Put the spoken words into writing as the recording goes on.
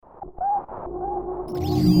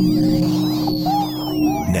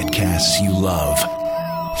Netcasts you love.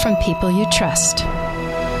 From people you trust.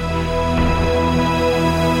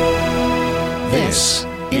 This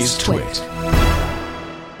is Twit.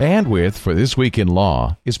 Bandwidth for This Week in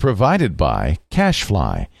Law is provided by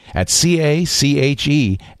CacheFly at CacheFly.com.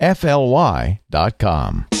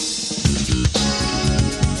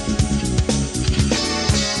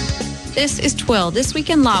 This is Twill, This Week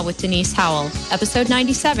in Law with Denise Howell, episode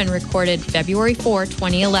 97, recorded February 4,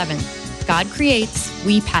 2011. God creates,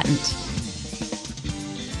 we patent.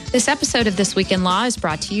 This episode of This Week in Law is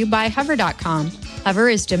brought to you by Hover.com. Hover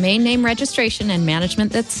is domain name registration and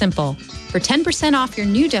management that's simple. For 10% off your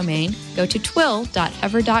new domain, go to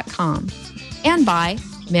twill.hover.com. And by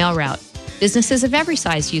MailRoute. Businesses of every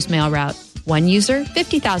size use MailRoute. 1 user,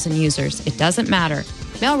 50,000 users. It doesn't matter.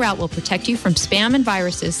 MailRoute will protect you from spam and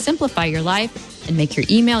viruses, simplify your life, and make your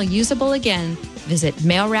email usable again. Visit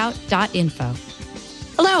mailroute.info.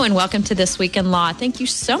 Hello and welcome to This Week in Law. Thank you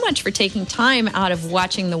so much for taking time out of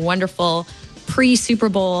watching the wonderful pre-Super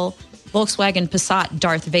Bowl Volkswagen Passat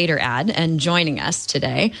Darth Vader ad and joining us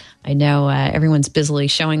today. I know everyone's busily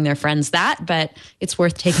showing their friends that, but it's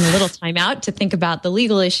worth taking a little time out to think about the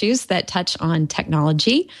legal issues that touch on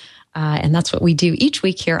technology. And that's what we do each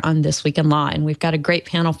week here on This Week in Law. And we've got a great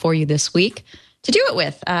panel for you this week to do it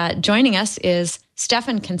with. Joining us is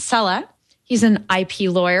Stefan Kinsella. He's an IP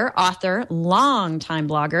lawyer, author, longtime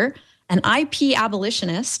blogger, an IP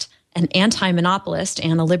abolitionist, an anti-monopolist,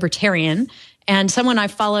 and a libertarian, and someone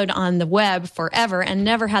I've followed on the web forever and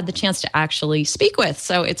never had the chance to actually speak with.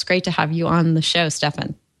 So it's great to have you on the show,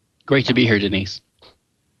 Stefan. Great to be here, Denise.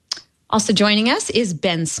 Also joining us is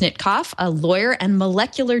Ben Snitkoff, a lawyer and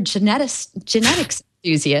molecular genetics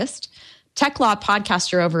enthusiast, tech law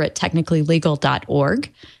podcaster over at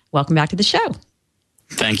technicallylegal.org. Welcome back to the show.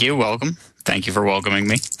 Thank you. Welcome. Thank you for welcoming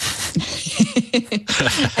me.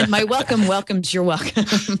 And my welcome welcomes your welcome.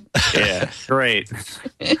 Yeah, great.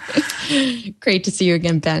 Great to see you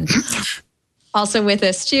again, Ben. Also with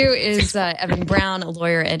us, too, is Evan Brown, a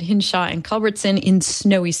lawyer at Hinshaw and Culbertson in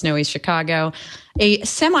snowy Chicago, a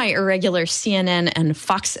semi-irregular CNN and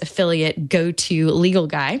Fox affiliate go-to legal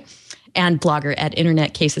guy, and blogger at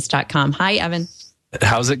internetcases.com. Hi, Evan.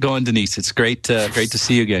 How's it going, Denise? It's great to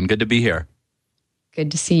see you again. Good to be here.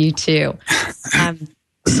 Good to see you, too.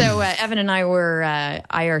 So Evan and I were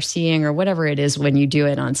IRCing or whatever it is when you do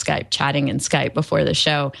it on Skype, chatting in Skype before the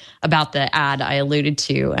show about the ad I alluded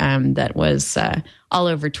to that was all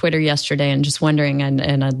over Twitter yesterday, and just wondering,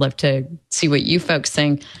 and I'd love to see what you folks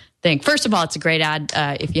think. First of all, it's a great ad.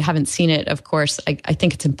 If you haven't seen it, of course, I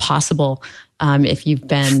think it's impossible if you've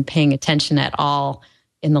been paying attention at all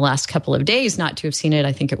in the last couple of days not to have seen it.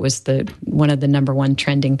 I think it was one of the number one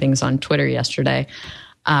trending things on Twitter yesterday.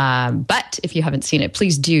 But if you haven't seen it,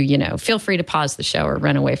 please do, feel free to pause the show or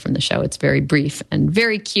run away from the show. It's very brief and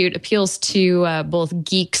very cute, appeals to both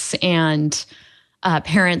geeks and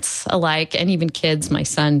parents alike, and even kids. My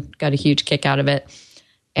son got a huge kick out of it.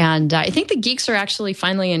 And I think the geeks are actually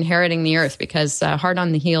finally inheriting the earth, because hard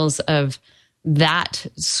on the heels of that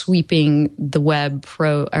sweeping the web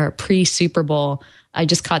pre-Super Bowl, I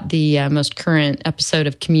just caught the most current episode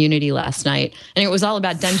of Community last night, and it was all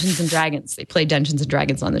about Dungeons and Dragons. They play Dungeons and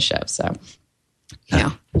Dragons on the show. So,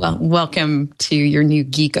 well, welcome to your new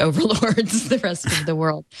geek overlords, the rest of the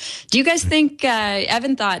world. Do you guys think,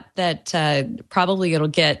 Evan thought that probably it'll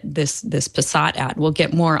get this Passat ad will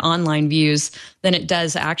get more online views than it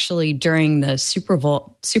does actually during the Super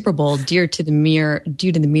Bowl due to the mere,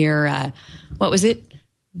 what was it?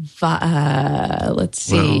 Let's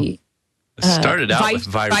see. Well, it started out with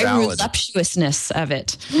virality. Voluptuousness of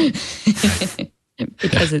it.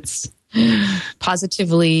 Because it's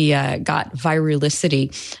positively got viralicity.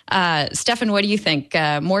 Stefan, what do you think?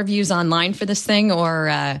 More views online for this thing or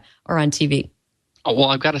on TV? Oh, well,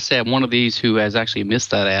 I've got to say, I'm one of these who has actually missed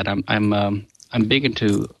that ad. I'm big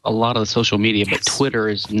into a lot of the social media, but Twitter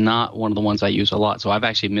is not one of the ones I use a lot. So I've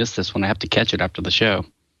actually missed this one. I have to catch it after the show.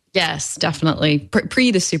 Yes, definitely. Pre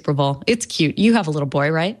the Super Bowl. It's cute. You have a little boy,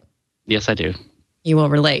 right? Yes, I do. You will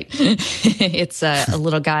relate. It's a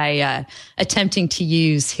little guy attempting to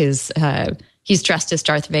use his, he's dressed as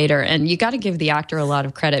Darth Vader. And you got to give the actor a lot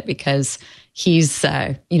of credit, because he's, he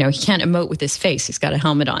can't emote with his face. He's got a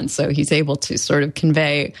helmet on. So he's able to sort of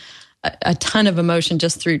convey a ton of emotion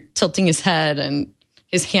just through tilting his head and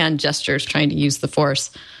his hand gestures, trying to use the Force.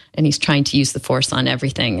 And he's trying to use the Force on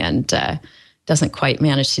everything, and doesn't quite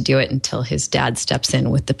manage to do it until his dad steps in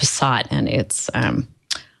with the Passat, and it's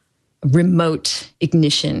remote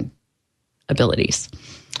ignition abilities.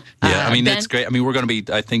 Yeah, I mean, Ben? that's great. I mean, we're going to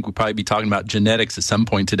be, I think we'll probably be talking about genetics at some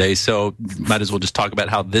point today. So might as well just talk about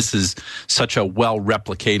how this is such a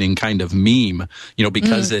well-replicating kind of meme,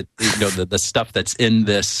 because the stuff that's in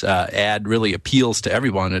this ad really appeals to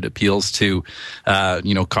everyone. It appeals to,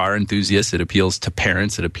 car enthusiasts. It appeals to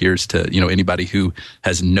parents. It appeals to, anybody who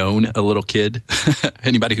has known a little kid,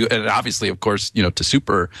 anybody who, and obviously, of course,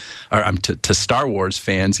 to Star Wars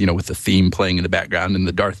fans, with the theme playing in the background and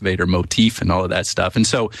the Darth Vader motif and all of that stuff. And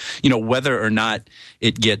so, whether or not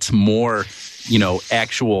it gets more,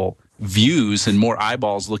 actual views and more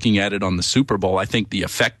eyeballs looking at it on the Super Bowl, I think the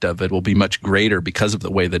effect of it will be much greater because of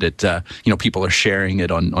the way that it, people are sharing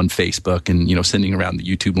it on Facebook and, sending around the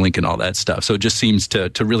YouTube link and all that stuff. So it just seems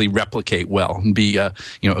to really replicate well and be, a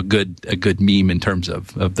good meme in terms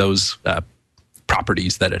of those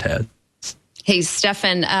properties that it had. Hey,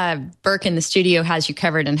 Stefan, Burke in the studio has you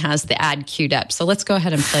covered and has the ad queued up. So let's go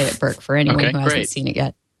ahead and play it, Burke, for anyone who hasn't seen it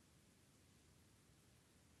yet.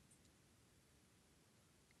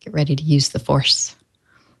 Get ready to use the Force.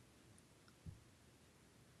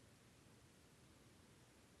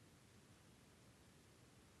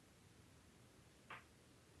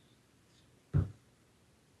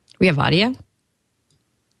 We have audio?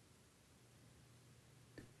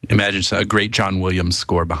 Imagine a great John Williams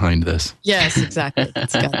score behind this. Yes, exactly.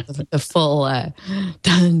 It's got the full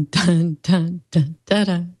dun, dun, dun, dun, da, da,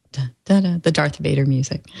 dun, da, da, the Darth Vader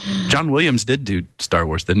music. John Williams did do Star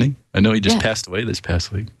Wars, didn't he? I know he just passed away this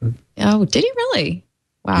past week. Oh, did he really?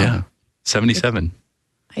 Wow. Yeah, 77.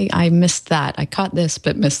 I missed that. I caught this,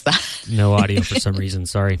 but missed that. No audio for some reason.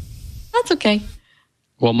 Sorry. That's okay.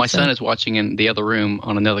 Well, my son is watching in the other room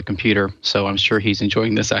on another computer, so I'm sure he's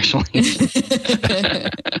enjoying this, actually.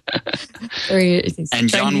 And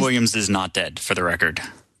John Williams is not dead, for the record.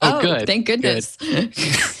 Oh, good. Thank goodness.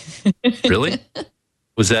 Really?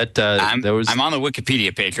 Was that, I'm on the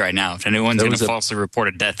Wikipedia page right now. If anyone's going to falsely report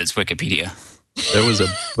a death, it's Wikipedia. There was a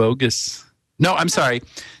bogus... No, I'm sorry.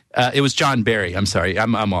 It was John Barry. I'm sorry.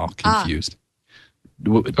 I'm all confused.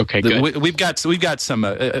 Okay, good. We've got some.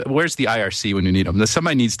 Where's the IRC when you need them?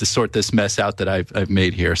 Somebody needs to sort this mess out that I've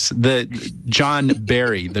made here. The John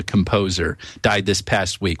Barry, the composer, died this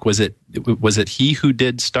past week. Was it he who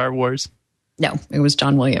did Star Wars? No, it was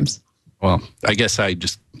John Williams. Well, I guess I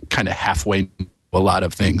just kind of halfway a lot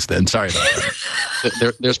of things. Then sorry about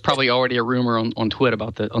that. There's probably already a rumor on Twitter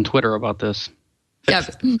about this. Yeah.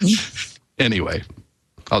 Anyway,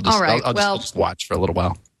 I'll just watch for a little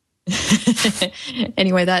while.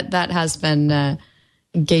 Anyway, that has been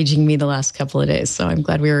engaging me the last couple of days, so I'm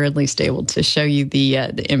glad we were at least able to show you the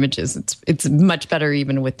images. It's much better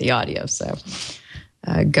even with the audio, so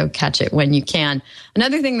go catch it when you can.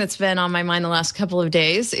 Another thing that's been on my mind the last couple of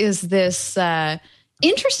days is this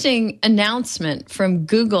interesting announcement from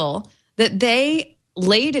Google that they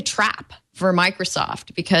laid a trap for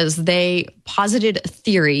Microsoft because they posited a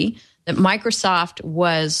theory that Microsoft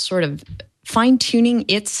was sort of fine-tuning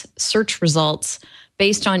its search results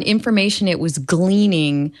based on information it was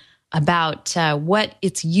gleaning about what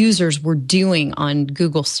its users were doing on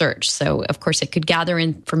Google search. So, of course, it could gather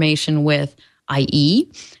information with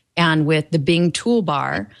IE and with the Bing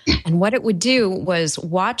toolbar. And what it would do was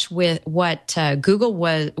watch with what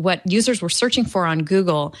what users were searching for on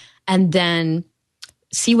Google, and then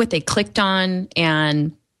see what they clicked on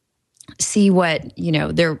and see what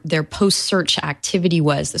their post-search activity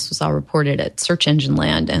was. This was all reported at Search Engine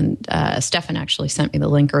Land, and Stefan actually sent me the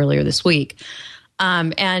link earlier this week.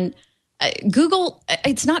 And Google,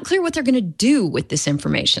 it's not clear what they're going to do with this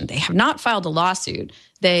information. They have not filed a lawsuit.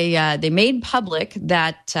 They made public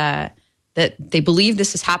that they believe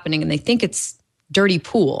this is happening, and they think it's dirty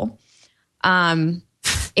pool. And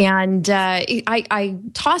I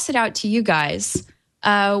toss it out to you guys,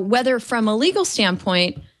 whether from a legal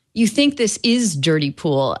standpoint you think this is dirty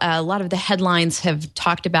pool. A lot of the headlines have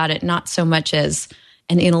talked about it not so much as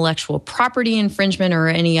an intellectual property infringement or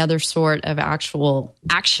any other sort of actual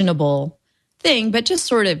actionable thing, but just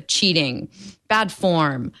sort of cheating, bad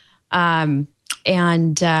form. And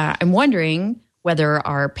I'm wondering whether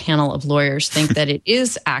our panel of lawyers think that it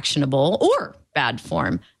is actionable or bad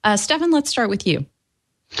form. Stefan, let's start with you.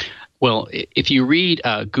 Well, if you read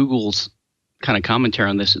Google's kind of commentary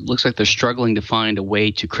on this, it looks like they're struggling to find a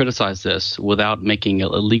way to criticize this without making a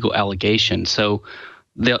legal allegation. So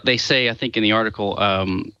they say, I think in the article,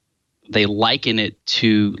 they liken it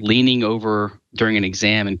to leaning over during an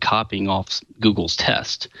exam and copying off Google's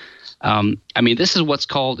test. I mean, this is what's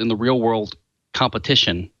called in the real world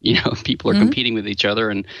competition. People are competing with each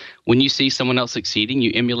other, and when you see someone else succeeding,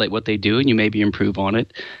 you emulate what they do and you maybe improve on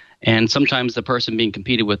it. And sometimes the person being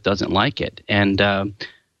competed with doesn't like it. And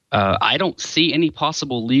I don't see any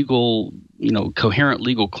possible legal, coherent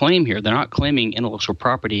legal claim here. They're not claiming intellectual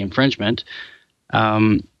property infringement.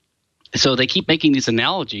 So they keep making these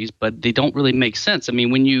analogies, but they don't really make sense. I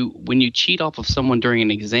mean, when you cheat off of someone during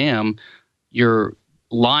an exam, you're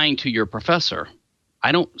lying to your professor.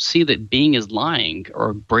 I don't see that Bing is lying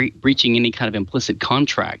or breaching any kind of implicit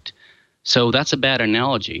contract. So that's a bad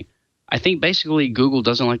analogy. I think basically Google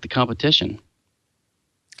doesn't like the competition.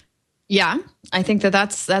 Yeah, I think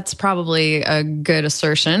that's probably a good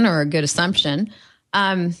assertion or a good assumption.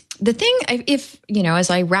 The thing, as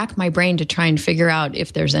I rack my brain to try and figure out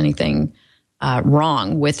if there's anything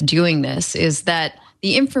wrong with doing this, is that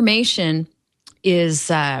the information is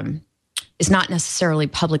not necessarily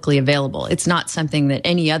publicly available. It's not something that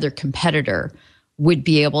any other competitor would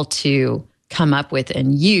be able to come up with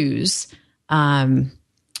and use,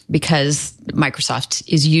 because Microsoft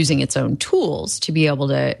is using its own tools to be able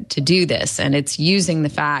to do this. And it's using the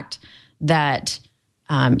fact that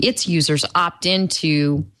its users opt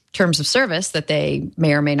into terms of service that they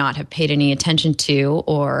may or may not have paid any attention to,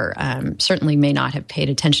 or certainly may not have paid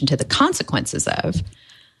attention to the consequences of,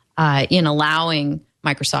 in allowing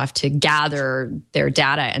Microsoft to gather their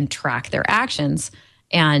data and track their actions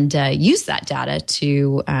and use that data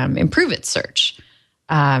to improve its search.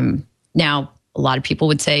 Now, a lot of people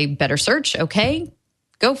would say better search, okay,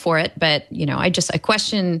 go for it. But, I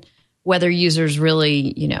question whether users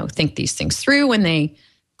really, think these things through when they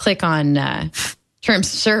click on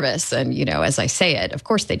terms of service. And, as I say it, of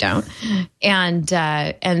course they don't.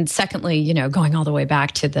 And secondly, going all the way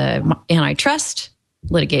back to the antitrust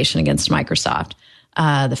litigation against Microsoft,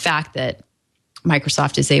 the fact that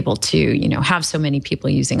Microsoft is able to, have so many people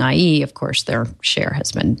using IE, of course, their share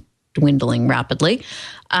has been dwindling rapidly.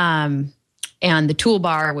 And the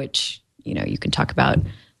toolbar, which, you can talk about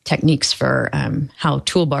techniques for how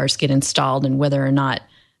toolbars get installed and whether or not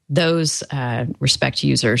those respect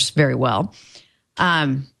users very well.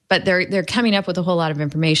 But they're coming up with a whole lot of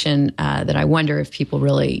information that I wonder if people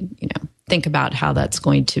really, think about how that's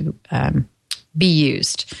going to be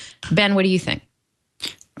used. Ben, what do you think?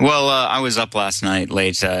 Well, I was up last night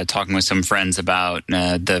late talking with some friends about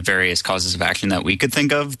the various causes of action that we could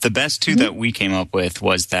think of. The best two that we came up with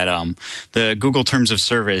was that the Google Terms of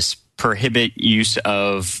Service prohibit use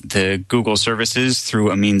of the Google services through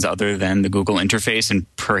a means other than the Google interface and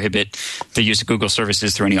prohibit the use of Google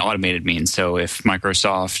services through any automated means. So if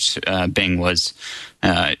Microsoft Bing was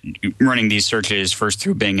running these searches first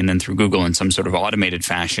through Bing and then through Google in some sort of automated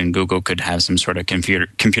fashion, Google could have some sort of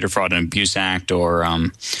Computer Fraud and Abuse Act or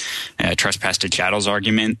trespass to chattels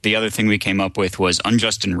argument. The other thing we came up with was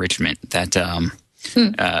unjust enrichment, that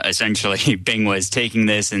essentially Bing was taking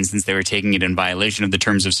this, and since they were taking it in violation of the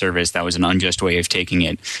terms of service, that was an unjust way of taking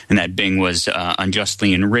it, and that Bing was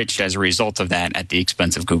unjustly enriched as a result of that at the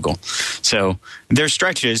expense of Google. So they're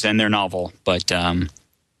stretches and they're novel, but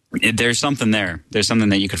there's something there. There's something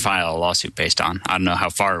that you could file a lawsuit based on. I don't know how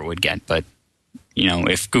far it would get, but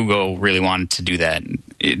if Google really wanted to do that,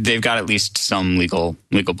 they've got at least some legal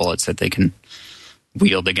bullets that they can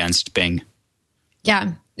wield against Bing.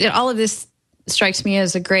 Yeah, all of this strikes me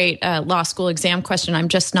as a great law school exam question. I'm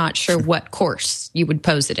just not sure what course you would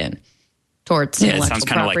pose it in towards intellectual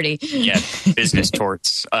property. Business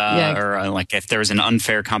torts, or like if there was an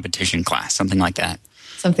unfair competition class, something like that.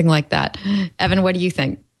 Something like that. Evan, what do you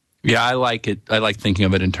think? Yeah, I like it. I like thinking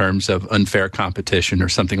of it in terms of unfair competition or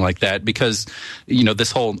something like that, because,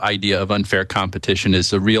 this whole idea of unfair competition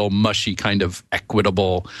is a real mushy kind of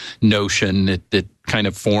equitable notion. It kind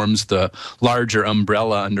of forms the larger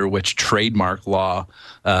umbrella under which trademark law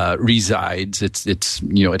resides. It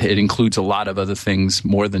includes a lot of other things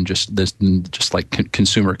more than just this, just like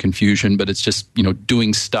consumer confusion, but it's just,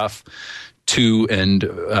 doing stuff to and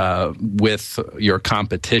with your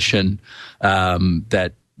competition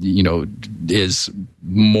that is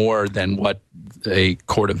more than what a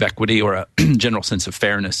court of equity or a general sense of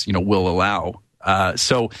fairness, will allow.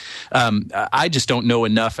 So I just don't know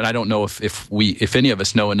enough, and I don't know if any of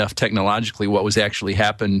us know enough technologically what actually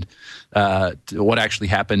happened to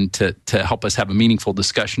help us have a meaningful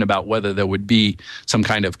discussion about whether there would be some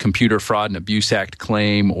kind of Computer Fraud and Abuse Act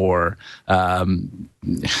claim, or I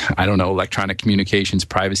don't know, Electronic Communications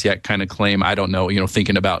Privacy Act kind of claim. I don't know.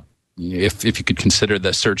 Thinking about if you could consider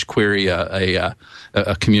the search query a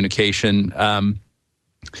communication.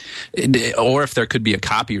 Or if there could be a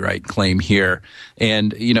copyright claim here.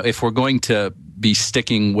 And, if we're going to be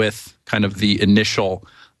sticking with kind of the initial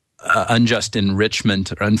unjust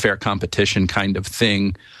enrichment or unfair competition kind of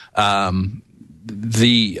thing,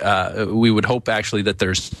 we would hope actually that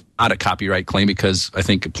there's not a copyright claim, because I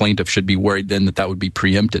think a plaintiff should be worried then that would be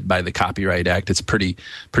preempted by the Copyright Act. It's pretty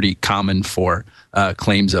common for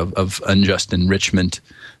claims of unjust enrichment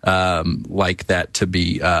like that to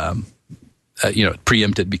be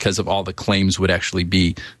preempted, because of all the claims would actually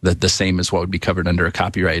be the same as what would be covered under a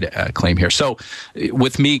copyright claim here. So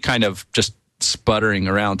with me kind of just sputtering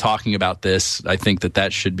around talking about this, I think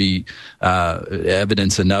that should be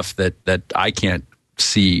evidence enough that I can't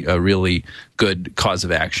see a really good cause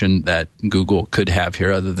of action that Google could have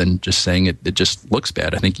here, other than just saying it just looks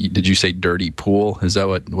bad. I think, did you say dirty pool? Is that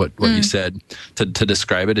what you said to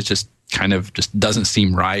describe it? It just kind of just doesn't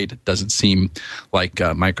seem right. It doesn't seem like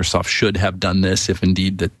Microsoft should have done this, if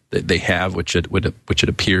indeed that they have, which it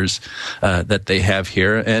appears that they have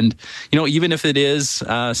here. And even if it is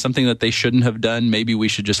something that they shouldn't have done, maybe we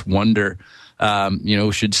should just wonder.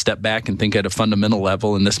 We should step back and think at a fundamental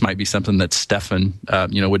level, and this might be something that Stefan,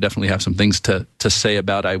 would definitely have some things to say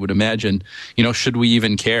about. I would imagine, should we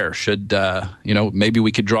even care? Should maybe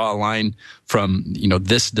we could draw a line from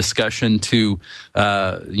this discussion to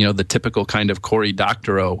the typical kind of Cory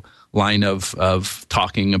Doctorow line of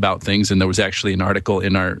talking about things. And there was actually an article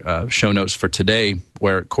in our show notes for today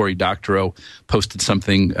where Cory Doctorow posted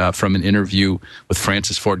something from an interview with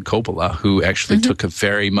Francis Ford Coppola, who actually took a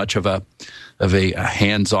very much of a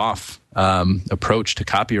hands-off approach to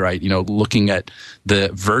copyright, looking at the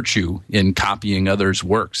virtue in copying others'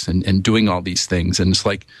 works and doing all these things. And it's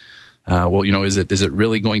like, is it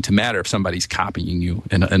really going to matter if somebody's copying you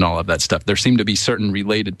and all of that stuff? There seem to be certain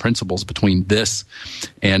related principles between this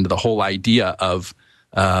and the whole idea of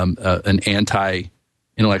an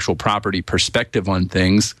anti-intellectual property perspective on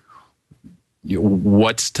things.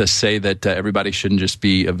 What's to say that everybody shouldn't just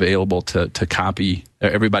be available to copy?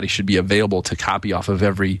 Everybody should be available to copy off of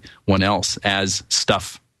everyone else as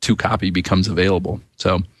stuff to copy becomes available.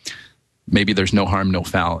 So maybe there's no harm, no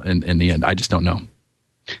foul in the end. I just don't know.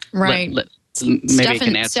 Right. Maybe I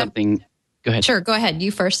can add something. Go ahead. Sure, go ahead.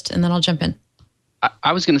 You first, and then I'll jump in.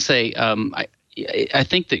 I was going to say, I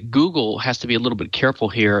think that Google has to be a little bit careful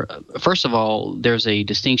here. First of all, there's a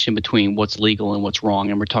distinction between what's legal and what's wrong,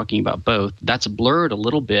 and we're talking about both. That's blurred a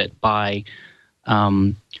little bit by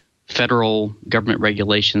federal government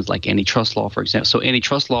regulations like antitrust law, for example. So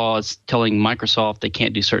antitrust law is telling Microsoft they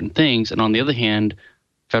can't do certain things, and on the other hand,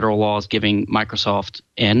 federal law is giving Microsoft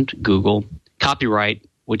and Google copyright,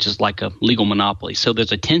 which is like a legal monopoly. So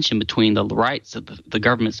there's a tension between the rights that the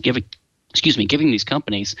government's giving these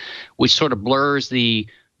companies, which sort of blurs the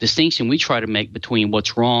distinction we try to make between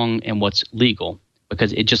what's wrong and what's legal,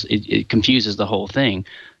 because it confuses the whole thing.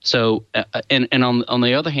 So and on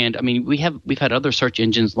the other hand, I mean, we've had other search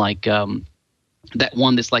engines like that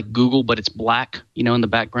one that's like Google, but it's black, in the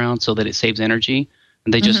background so that it saves energy,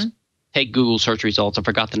 and they just take Google search results. I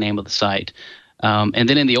forgot the name of the site. And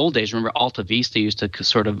then in the old days, remember Alta Vista used to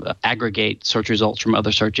sort of aggregate search results from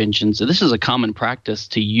other search engines. So this is a common practice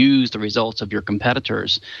to use the results of your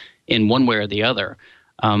competitors in one way or the other.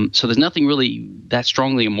 So there's nothing really that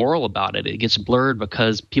strongly immoral about it. It gets blurred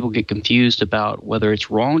because people get confused about whether it's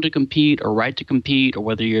wrong to compete or right to compete, or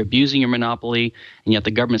whether you're abusing your monopoly, and yet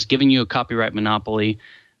the government's giving you a copyright monopoly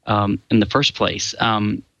in the first place.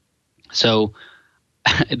 So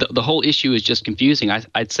the whole issue is just confusing.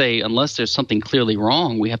 I'd say unless there's something clearly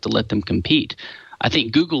wrong, we have to let them compete. I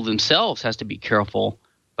think Google themselves has to be careful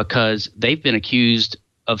because they've been accused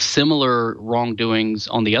of similar wrongdoings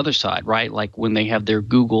on the other side, right? Like when they have their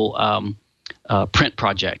Google print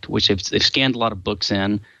project, which they've scanned a lot of books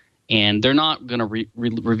in, and they're not going to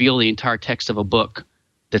reveal the entire text of a book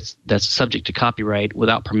that's subject to copyright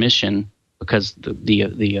without permission, because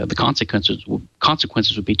the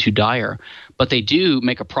consequences would be too dire. But they do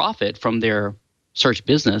make a profit from their search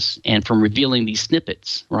business and from revealing these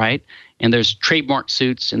snippets, right? And there's trademark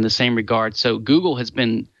suits in the same regard. So Google has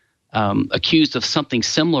been accused of something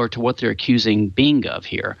similar to what they're accusing Bing of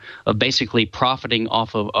here, of basically profiting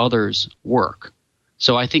off of others' work.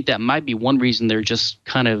 So I think that might be one reason they're just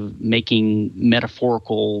kind of making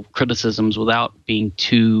metaphorical criticisms without being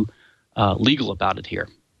too legal about it here.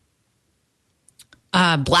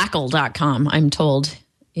 Blackle.com, I'm told,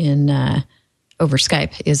 in over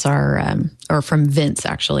Skype is our, or from Vince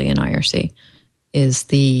actually in IRC, is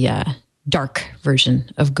the dark version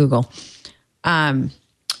of Google. And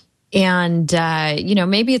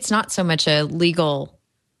maybe it's not so much a legal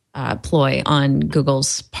ploy on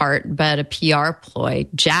Google's part, but a PR ploy.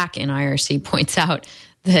 Jack in IRC points out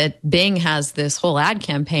that Bing has this whole ad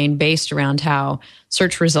campaign based around how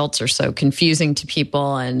search results are so confusing to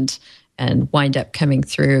people, and and wind up coming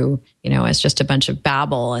through, as just a bunch of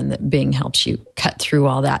babble, and that Bing helps you cut through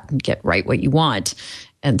all that and get right what you want.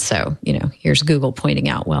 And so, here's Google pointing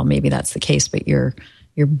out, well, maybe that's the case, but you're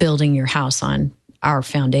building your house on our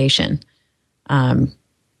foundation.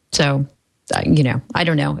 So, I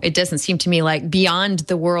don't know. It doesn't seem to me like beyond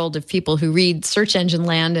the world of people who read search engine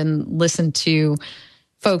land and listen to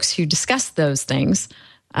folks who discuss those things,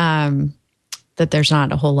 that there's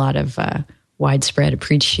not a whole lot of widespread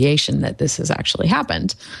appreciation that this has actually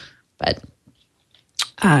happened. But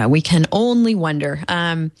we can only wonder.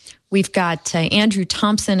 We've got Andrew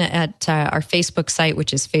Thompson at our Facebook site,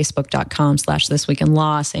 which is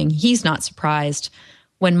facebook.com/thisweekinlaw, saying he's not surprised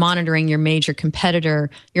when monitoring your major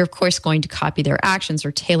competitor. You're, of course, going to copy their actions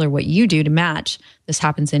or tailor what you do to match. This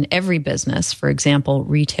happens in every business. For example,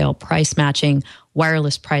 retail price matching,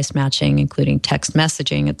 wireless price matching, including text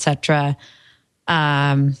messaging, etc.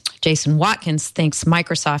 Jason Watkins thinks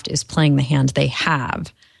Microsoft is playing the hand they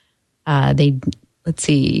have. They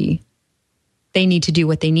need to do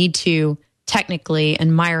what they need to technically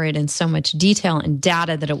and mire it in so much detail and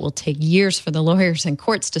data that it will take years for the lawyers and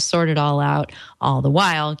courts to sort it all out. All the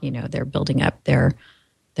while, they're building up their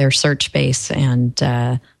search base and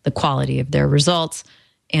the quality of their results.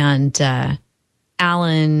 And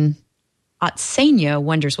Alan Otsenia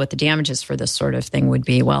wonders what the damages for this sort of thing would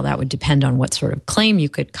be. Well, that would depend on what sort of claim you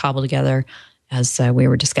could cobble together. As we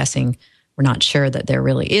were discussing, we're not sure that there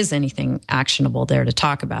really is anything actionable there to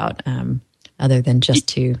talk about, other than just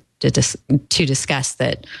to discuss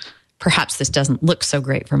that perhaps this doesn't look so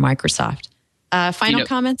great for Microsoft. Final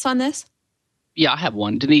comments on this? Yeah, I have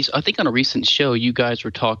one. Denise, I think on a recent show, you guys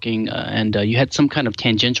were talking and you had some kind of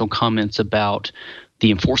tangential comments about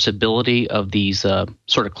the enforceability of these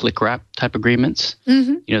sort of click wrap type agreements,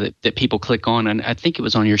 that people click on. And I think it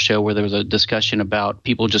was on your show where there was a discussion about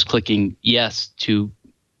people just clicking yes to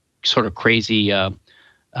sort of crazy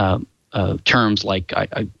terms like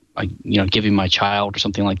I give you my child or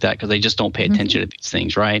something like that, because they just don't pay attention to these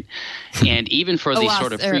things, right? And even for these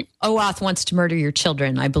sort of OAuth wants to murder your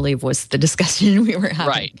children, I believe, was the discussion we were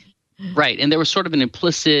having. Right. And there was sort of an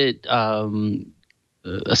implicit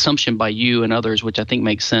assumption by you and others, which I think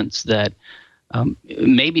makes sense, that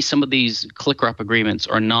maybe some of these click wrap agreements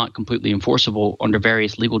are not completely enforceable under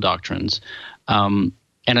various legal doctrines.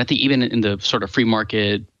 And I think even in the sort of free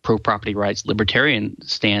market, pro-property rights, libertarian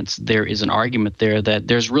stance, there is an argument there that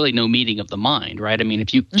there's really no meeting of the mind, right? I mean,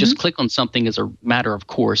 if you just click on something as a matter of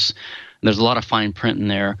course, and there's a lot of fine print in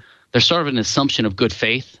there, there's sort of an assumption of good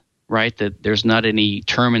faith, right? That there's not any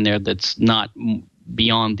term in there that's not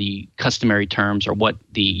beyond the customary terms or what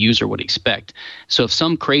the user would expect. So if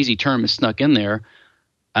some crazy term is snuck in there,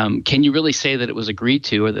 can you really say that it was agreed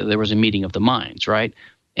to or that there was a meeting of the minds, right?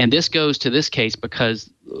 And this goes to this case because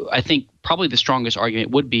I think probably the strongest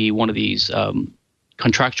argument would be one of these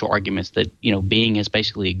contractual arguments that, Bing has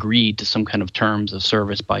basically agreed to some kind of terms of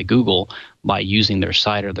service by Google by using their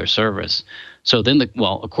site or their service. So then,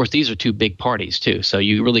 of course, these are two big parties too. So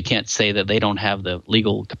you really can't say that they don't have the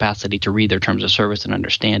legal capacity to read their terms of service and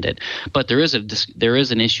understand it. But there is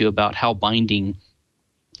an issue about how binding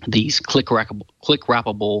these click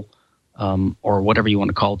wrappable or whatever you want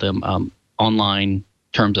to call them online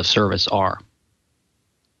terms of service are.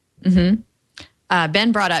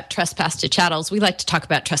 Ben brought up trespass to chattels. We like to talk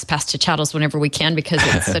about trespass to chattels whenever we can because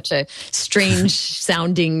it's such a strange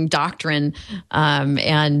sounding doctrine.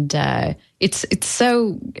 And it's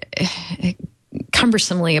so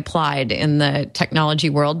cumbersomely applied in the technology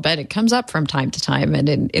world, but it comes up from time to time. And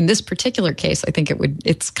in this particular case, I think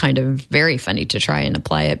it's kind of very funny to try and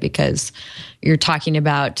apply it because you're talking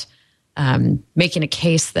about making a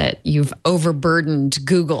case that you've overburdened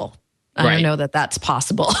Google. I don't know that that's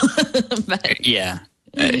possible. But, yeah,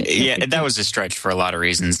 that was a stretch for a lot of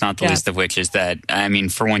reasons, not the least of which is that,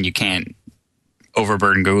 for one, you can't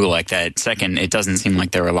overburden Google like that. Second, it doesn't seem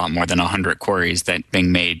like there were a lot more than 100 queries that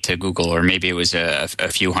Bing made to Google, or maybe it was a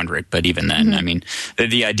few hundred, but even then,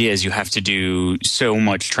 the idea is you have to do so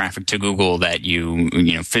much traffic to Google that you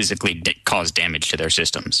physically cause damage to their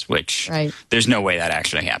systems, which there's no way that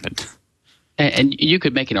actually happened. And you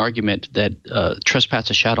could make an argument that trespass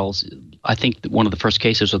to chattels, I think one of the first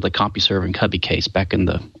cases was the CompuServe and Cubby case back in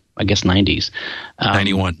the, 90s.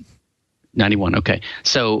 91, okay.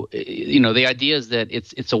 So, the idea is that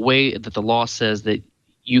it's a way that the law says that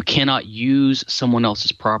you cannot use someone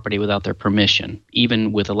else's property without their permission,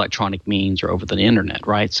 even with electronic means or over the internet,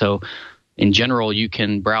 right? So, in general, you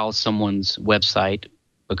can browse someone's website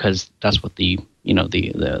because that's what the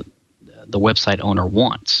website owner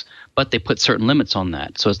wants. But they put certain limits on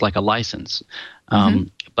that. So it's like a license.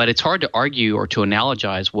 But it's hard to argue or to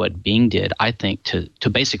analogize what Bing did, I think, to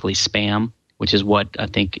basically spam, which is what I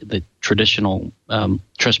think the traditional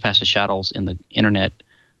trespass to chattels in the internet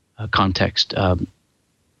context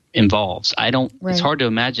involves. Right. It's hard to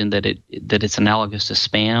imagine that it's analogous to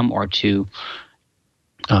spam or to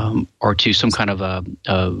some kind of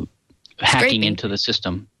a hacking into the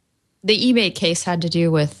system. The eBay case had to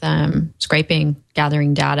do with scraping,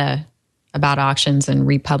 gathering data about auctions and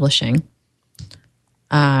republishing.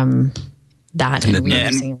 Wasn't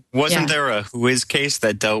there a Whois case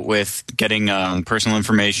that dealt with getting personal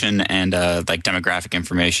information and like demographic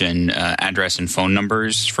information, address and phone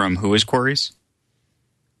numbers from Whois queries?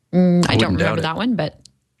 I don't remember that one, but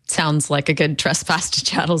sounds like a good trespass to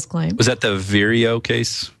chattels claim. Was that the Vireo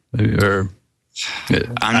case? Or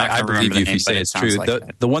I believe you if you say it's true.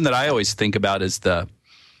 Like the one that I always think about is I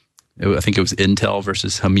think it was Intel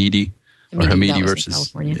versus Hamidi. Or Hamidi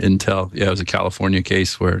versus Intel. Yeah, it was a California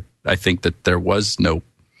case where I think that there was no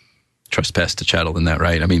trespass to chattel in that,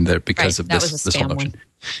 right? I mean, because of this whole notion.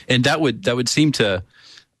 And that would seem to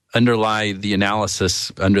underlie the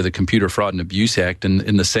analysis under the Computer Fraud and Abuse Act. And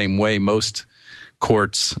in the same way, most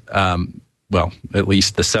courts, well, at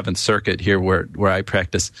least the Seventh Circuit here where I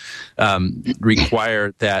practice,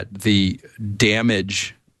 require that the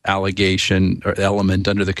damage allegation or element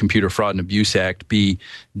under the Computer Fraud and Abuse Act be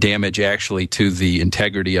damage actually to the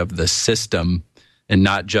integrity of the system and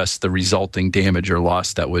not just the resulting damage or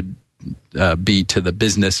loss that would be to the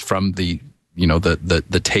business from the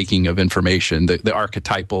taking of information. The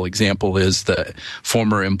archetypal example is the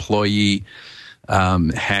former employee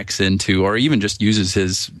hacks into or even just uses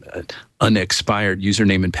his unexpired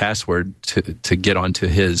username and password to get onto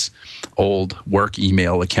his old work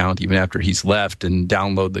email account even after he's left and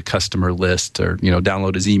download the customer list or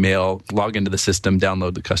download his email, log into the system,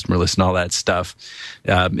 download the customer list and all that stuff.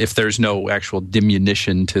 If there's no actual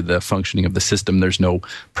diminution to the functioning of the system, there's no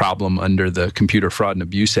problem under the Computer Fraud and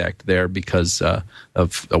Abuse Act there because of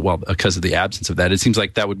the absence of that. It seems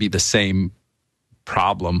like that would be the same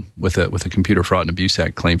problem with a Computer Fraud and Abuse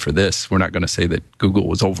Act claim for this. We're not going to say that Google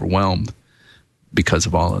was overwhelmed because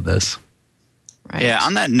of all of this. Right. Yeah,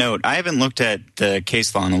 on that note, I haven't looked at the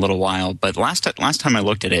case law in a little while, but last time I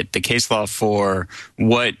looked at it, the case law for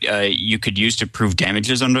what you could use to prove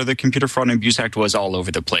damages under the Computer Fraud and Abuse Act was all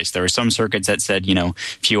over the place. There were some circuits that said,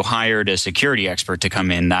 if you hired a security expert to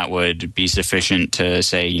come in, that would be sufficient to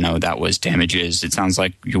say, that was damages. It sounds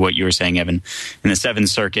like what you were saying, Evan. In the Seventh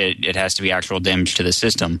Circuit, it has to be actual damage to the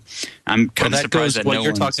system. I'm kind of surprised that what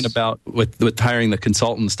you're talking about with hiring the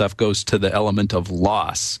consultant stuff goes to the element of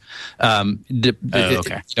loss.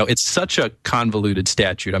 Okay. It's such a convoluted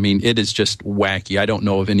statute. I mean, it is just wacky. I don't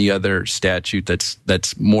know of any other statute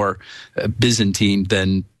that's more Byzantine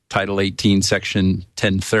than Title 18, Section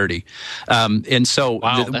 1030. And so,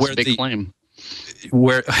 wow, that's a big claim.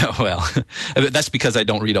 That's because I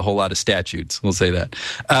don't read a whole lot of statutes. We'll say that.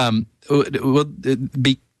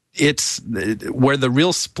 It's where the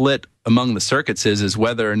real split among the circuits is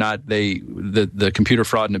whether or not the Computer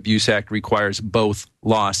Fraud and Abuse Act requires both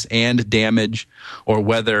loss and damage, or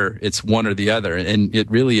whether it's one or the other. And it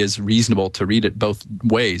really is reasonable to read it both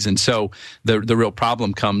ways. And so the real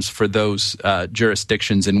problem comes for those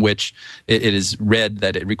jurisdictions in which it is read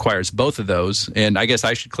that it requires both of those. And I guess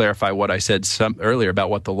I should clarify what I said earlier about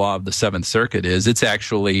what the law of the Seventh Circuit is. It's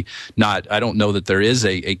actually not. I don't know that there is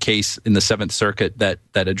a case in the Seventh Circuit that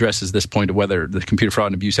addresses this point of whether the Computer Fraud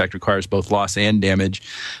and Abuse Act requires both loss and damage.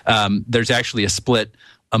 There's actually a split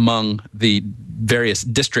among the various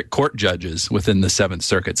district court judges within the Seventh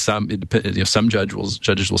Circuit. Some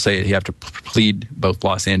judges will say you have to plead both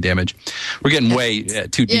loss and damage. We're getting way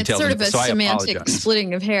too detailed. It's sort of a semantic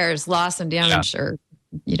splitting of hairs. Loss and damage are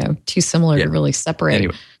too similar to really separate.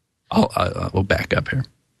 Anyway, we'll back up here.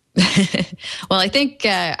 Well, I think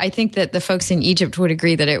that the folks in Egypt would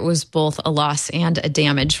agree that it was both a loss and a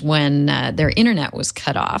damage when their internet was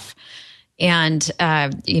cut off. And,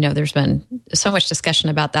 there's been so much discussion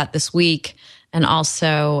about that this week, and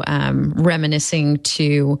also reminiscing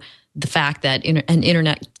to the fact that an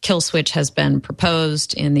internet kill switch has been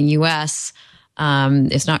proposed in the U.S.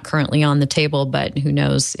 It's not currently on the table, but who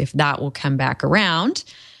knows if that will come back around.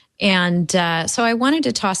 And so I wanted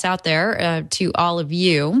to toss out there to all of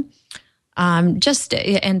you, and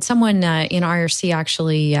someone in IRC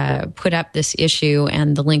actually put up this issue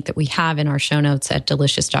and the link that we have in our show notes at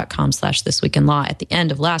delicious.com/thisweekinlaw at the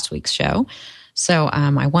end of last week's show. So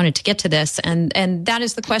I wanted to get to this, and that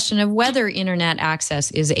is the question of whether internet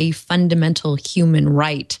access is a fundamental human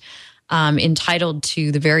right entitled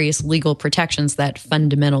to the various legal protections that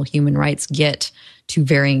fundamental human rights get to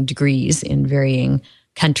varying degrees in varying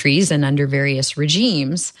countries and under various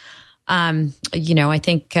regimes. I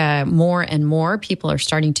think more and more people are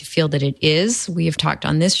starting to feel that it is. We have talked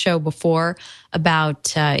on this show before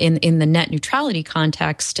about in the net neutrality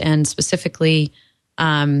context, and specifically,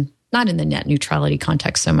 not in the net neutrality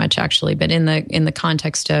context so much actually, but in the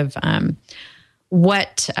context of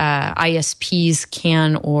what ISPs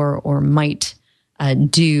can or might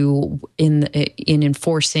do in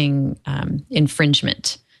enforcing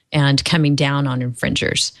infringement and coming down on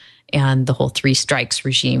infringers, and the whole 3 strikes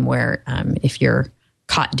regime, where if you're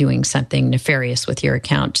caught doing something nefarious with your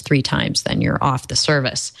account 3 times, then you're off the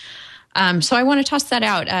service. So I want to toss that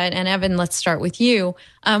out. And Evan, let's start with you.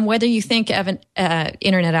 Whether you think, Evan,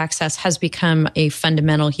 internet access has become a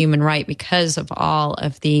fundamental human right because of all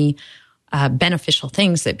of the beneficial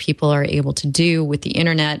things that people are able to do with the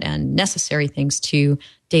internet and necessary things to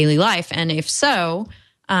daily life. And if so,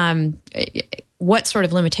 what sort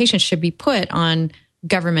of limitations should be put on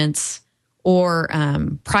governments or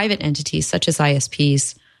private entities such as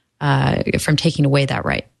ISPs from taking away that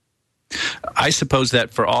right? I suppose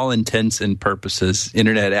that for all intents and purposes,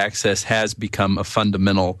 internet access has become a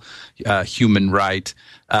fundamental human right.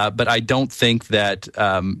 But I don't think that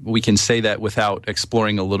we can say that without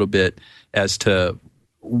exploring a little bit as to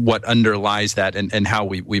what underlies that and how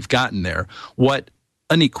we've gotten there. What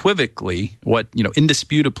unequivocally,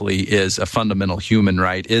 indisputably is a fundamental human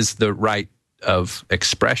right is the right of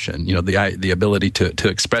expression, the ability to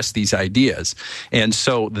express these ideas. And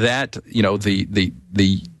so that,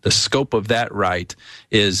 the scope of that right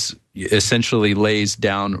is essentially lays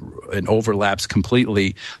down and overlaps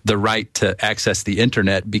completely the right to access the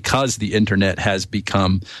internet, because the internet has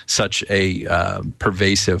become such a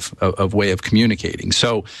pervasive of way of communicating.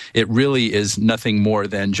 So it really is nothing more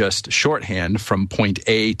than just shorthand from point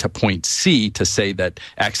A to point C to say that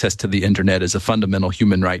access to the internet is a fundamental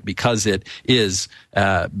human right, because it is,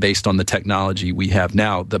 based on the technology we have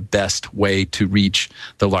now, the best way to reach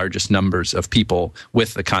the largest numbers of people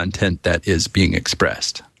with the content that is being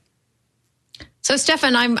expressed. So,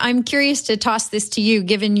 Stefan, I'm curious to toss this to you,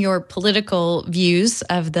 given your political views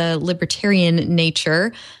of the libertarian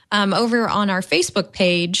nature. Over on our Facebook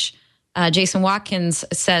page, Jason Watkins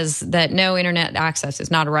says that no, internet access is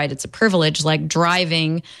not a right; it's a privilege, like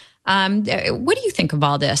driving. What do you think of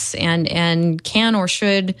all this? And can or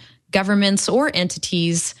should governments or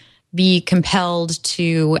entities be compelled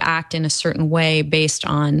to act in a certain way based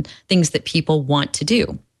on things that people want to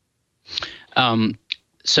do?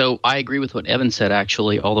 So I agree with what Evan said,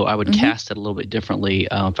 actually, although I would cast it a little bit differently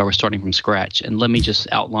if I were starting from scratch. And let me just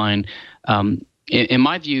outline, in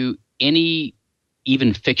my view, any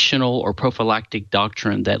even fictional or prophylactic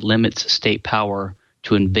doctrine that limits state power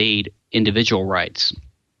to invade individual rights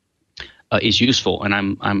is useful, and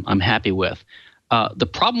I'm happy with. The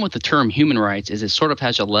problem with the term human rights is it sort of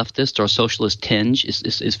has a leftist or socialist tinge.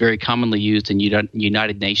 It's very commonly used in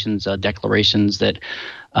United Nations declarations that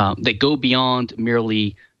go beyond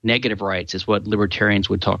merely negative rights, is what libertarians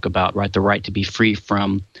would talk about, right? The right to be free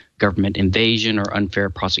from government invasion or unfair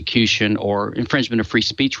prosecution or infringement of free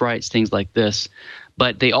speech rights, things like this.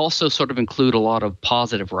 But they also sort of include a lot of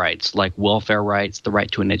positive rights, like welfare rights, the right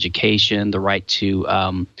to an education, the right to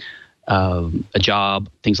a job,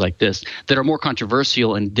 things like this, that are more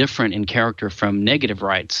controversial and different in character from negative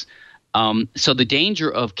rights. So the danger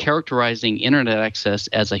of characterizing internet access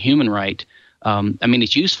as a human right,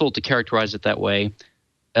 it's useful to characterize it that way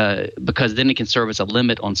because then it can serve as a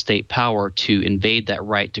limit on state power to invade that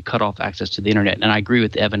right to cut off access to the internet. And I agree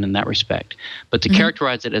with Evan in that respect. But to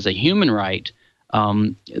characterize it as a human right,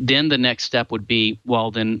 then the next step would be,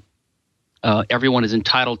 everyone is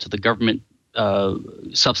entitled to the government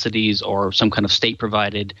subsidies or some kind of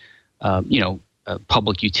state-provided,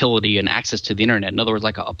 public utility and access to the internet. In other words,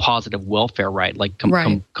 like a positive welfare right, like come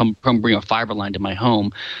bring a fiber line to my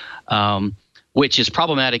home, which is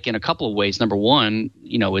problematic in a couple of ways. Number one,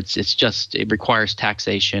 it requires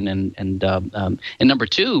taxation, and number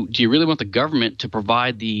two, do you really want the government to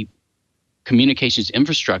provide the communications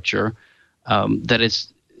infrastructure that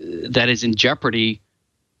is in jeopardy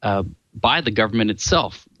by the government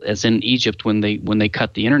itself, as in Egypt when they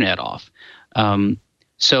cut the internet off?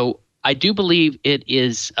 So I do believe it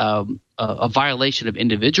is a violation of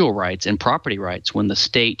individual rights and property rights when the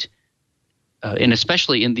state, and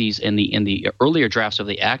especially in the earlier drafts of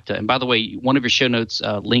the ACTA. And by the way, one of your show notes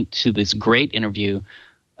linked to this great interview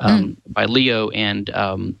by Leo and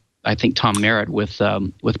I think Tom Merritt with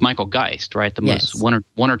Michael Geist, right? The most one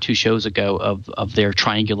or two shows ago of their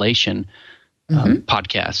triangulation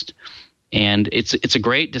podcast. And it's a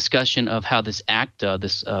great discussion of how this ACTA,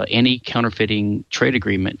 this anti-counterfeiting trade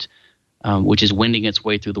agreement, which is wending its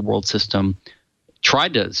way through the world system,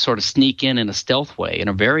 tried to sort of sneak in a stealth way, in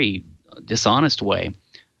a very dishonest way,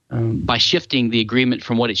 by shifting the agreement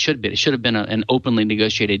from what it should be. It should have been an openly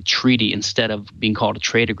negotiated treaty instead of being called a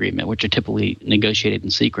trade agreement, which are typically negotiated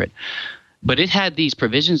in secret. But it had these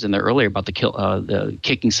provisions in there earlier about the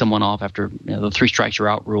kicking someone off after the 3 strikes you're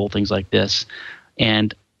out rule, things like this.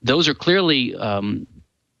 And those are clearly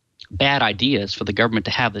bad ideas for the government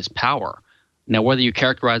to have this power. Now, whether you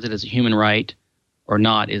characterize it as a human right or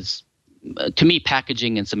not is, to me,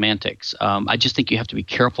 packaging and semantics. I just think you have to be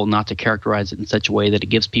careful not to characterize it in such a way that it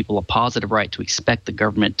gives people a positive right to expect the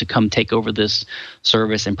government to come take over this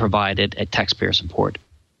service and provide it at taxpayer support.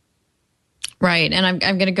 Right. And I'm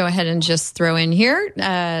going to go ahead and just throw in here,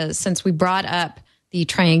 since we brought up the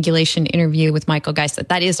Triangulation interview with Michael Geist,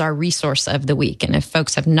 that is our resource of the week. And if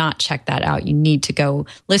folks have not checked that out, you need to go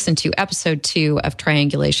listen to episode 2 of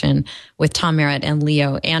Triangulation with Tom Merritt and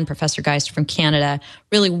Leo and Professor Geist from Canada.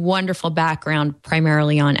 Really wonderful background,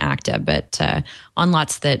 primarily on ACTA, but on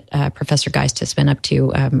lots that Professor Geist has been up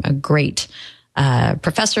to. A great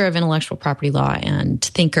professor of intellectual property law and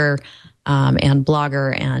thinker and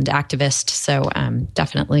blogger and activist. So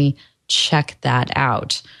definitely check that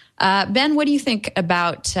out. Ben, what do you think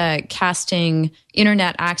about casting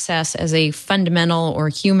internet access as a fundamental or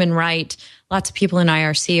human right? Lots of people in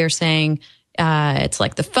IRC are saying it's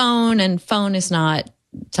like the phone, and phone is not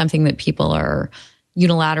something that people are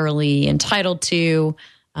unilaterally entitled to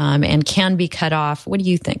and can be cut off. What do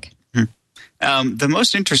you think? The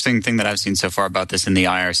most interesting thing that I've seen so far about this in the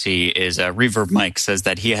IRC is Reverb Mike says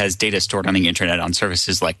that he has data stored on the internet on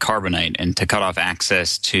services like Carbonite, and to cut off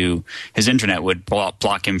access to his internet would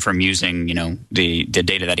block him from using, the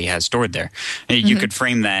data that he has stored there. Mm-hmm. You could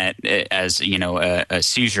frame that as, a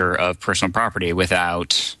seizure of personal property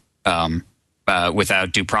without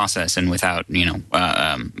due process and without,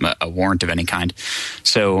 a warrant of any kind.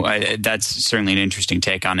 So that's certainly an interesting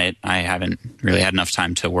take on it. I haven't really had enough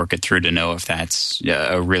time to work it through to know if that's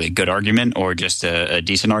a really good argument or just a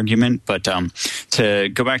decent argument. But to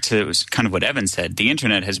go back to kind of what Evan said, the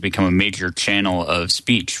internet has become a major channel of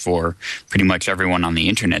speech for pretty much everyone on the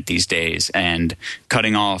internet these days. And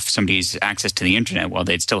cutting off somebody's access to the internet while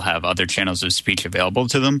they'd still have other channels of speech available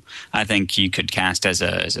to them, I think you could cast as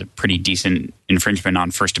a pretty decent infringement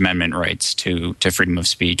on First Amendment rights to freedom of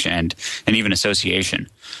speech and even association.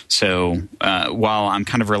 So while I'm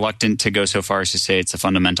kind of reluctant to go so far as to say it's a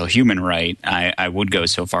fundamental human right, I would go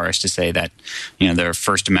so far as to say that there are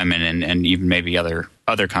First Amendment and even maybe other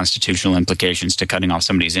constitutional implications to cutting off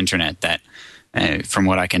somebody's internet that, from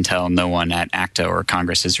what I can tell, no one at ACTA or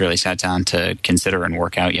Congress has really sat down to consider and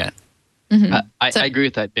work out yet. Mm-hmm. I agree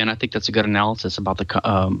with that, Ben. I think that's a good analysis about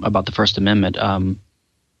the First Amendment.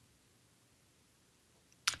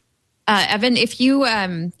 Evan, if you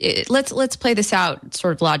let's play this out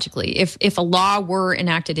sort of logically. If a law were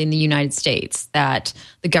enacted in the United States that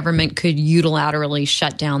the government could unilaterally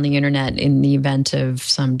shut down the internet in the event of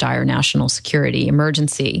some dire national security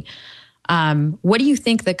emergency, what do you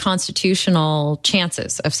think the constitutional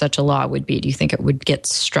chances of such a law would be? Do you think it would get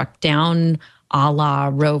struck down a la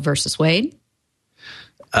Roe versus Wade?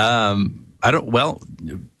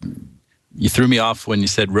 You threw me off when you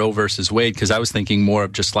said Roe versus Wade, because I was thinking more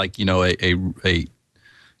of just like, a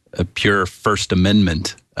pure First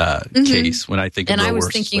Amendment case when I think of Roe versus Wade. And I was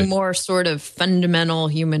thinking more sort of fundamental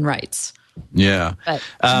human rights. Yeah. But,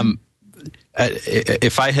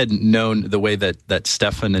 if I hadn't known the way that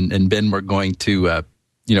Stefan and Ben were going to,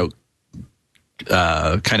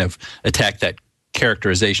 kind of attack that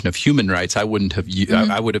characterization of human rights, I wouldn't have.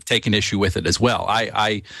 I would have taken issue with it as well.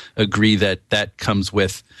 I agree that comes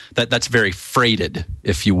with that's very freighted,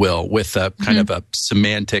 if you will, with a kind of a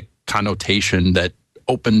semantic connotation that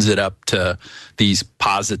opens it up to these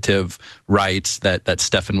positive rights that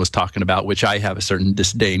Stefan was talking about, which I have a certain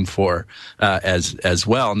disdain for as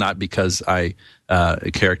well. Not because I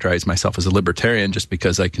characterize myself as a libertarian, just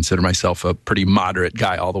because I consider myself a pretty moderate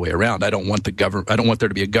guy all the way around. I don't want there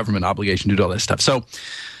to be a government obligation to do all that stuff. So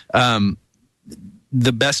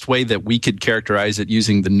the best way that we could characterize it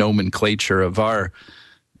using the nomenclature of our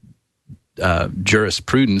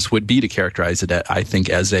jurisprudence would be to characterize it, I think,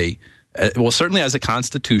 as certainly as a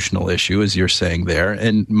constitutional issue, as you're saying there.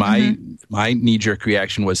 And my knee-jerk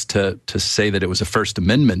reaction was to say that it was a First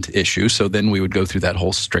Amendment issue. So then we would go through that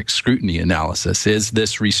whole strict scrutiny analysis. Is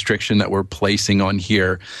this restriction that we're placing on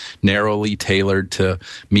here narrowly tailored to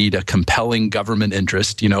meet a compelling government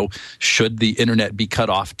interest? Should the internet be cut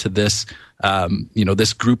off to this,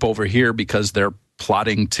 this group over here because they're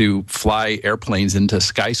plotting to fly airplanes into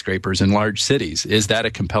skyscrapers in large cities. Is that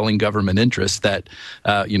a compelling government interest that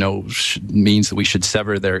means that we should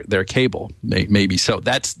sever their cable? Maybe so.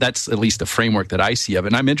 That's at least the framework that I see of it.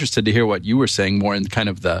 And I'm interested to hear what you were saying more in kind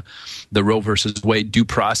of the Roe versus Wade due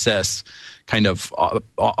process kind of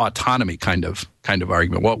autonomy kind of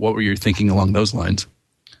argument. What were you thinking along those lines?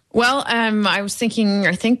 Well, I was thinking,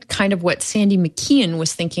 I think kind of what Sandy McKeon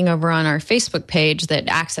was thinking over on our Facebook page, that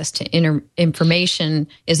access to information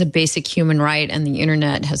is a basic human right, and the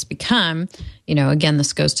internet has become, again,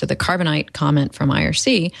 this goes to the Carbonite comment from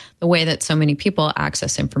IRC, the way that so many people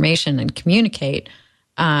access information and communicate.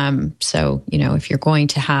 So, if you're going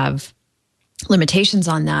to have limitations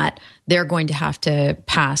on that, they're going to have to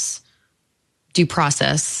pass due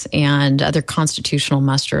process and other constitutional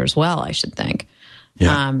muster as well, I should think.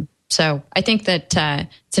 Yeah. So I think that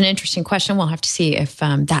it's an interesting question. We'll have to see if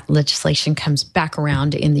that legislation comes back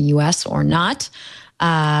around in the U.S. or not.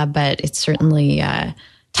 But it's certainly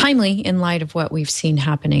timely in light of what we've seen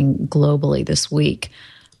happening globally this week.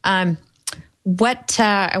 What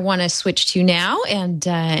I want to switch to now, and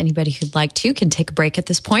anybody who'd like to can take a break at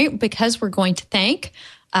this point, because we're going to thank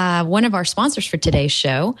one of our sponsors for today's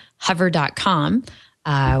show, Hover.com,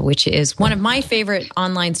 which is one of my favorite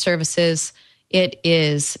online services. It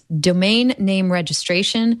is domain name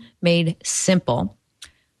registration made simple.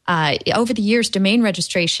 Over the years, domain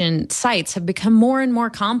registration sites have become more and more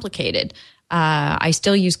complicated. I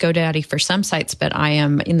still use GoDaddy for some sites, but I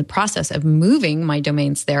am in the process of moving my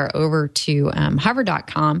domains there over to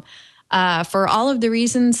Hover.com for all of the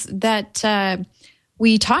reasons that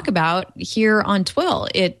we talk about here on Twill.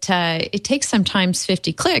 It takes sometimes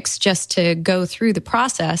 50 clicks just to go through the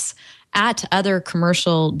process at other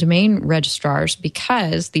commercial domain registrars,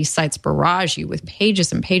 because these sites barrage you with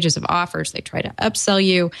pages and pages of offers. They try to upsell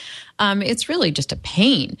you. It's really just a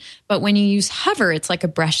pain. But when you use Hover, it's like a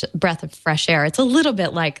breath of fresh air. It's a little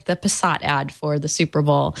bit like the Passat ad for the Super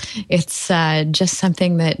Bowl. It's just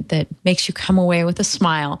something that makes you come away with a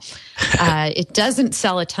smile. It doesn't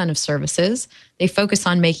sell a ton of services. They focus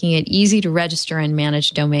on making it easy to register and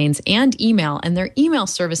manage domains and email, and their email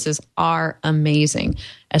services are amazing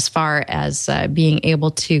as far as being able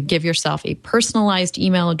to give yourself a personalized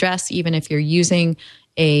email address, even if you're using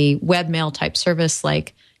a webmail type service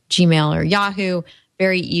like Gmail or Yahoo.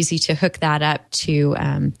 Very easy to hook that up to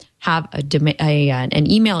have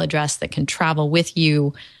an email address that can travel with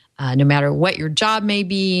you no matter what your job may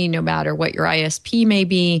be, no matter what your ISP may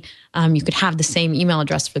be. You could have the same email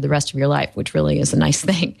address for the rest of your life, which really is a nice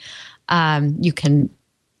thing. You can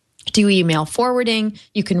do email forwarding.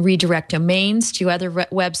 You can redirect domains to other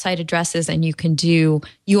website addresses, and you can do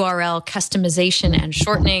URL customization and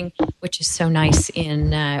shortening, which is so nice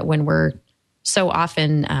in when we're so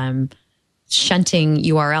often shunting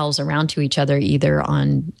URLs around to each other, either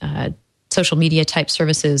on social media type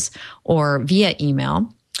services or via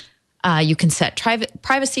email. You can set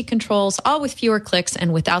privacy controls, all with fewer clicks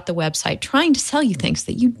and without the website trying to sell you things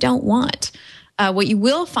that you don't want. What you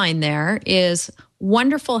will find there is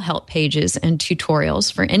wonderful help pages and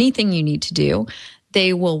tutorials for anything you need to do.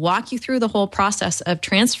 They will walk you through the whole process of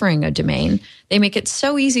transferring a domain. They make it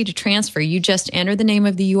so easy to transfer. You just enter the name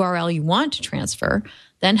of the URL you want to transfer.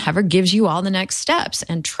 Then Hover gives you all the next steps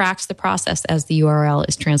and tracks the process as the URL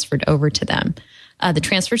is transferred over to them. The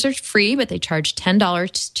transfers are free, but they charge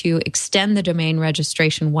 $10 to extend the domain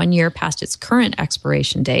registration 1 year past its current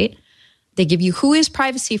expiration date. They give you Whois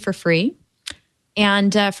privacy for free.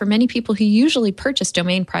 And for many people who usually purchase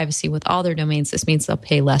domain privacy with all their domains, this means they'll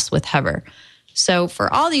pay less with Hover. So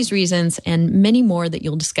for all these reasons and many more that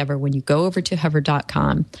you'll discover when you go over to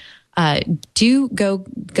Hover.com, do go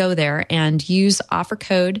there and use offer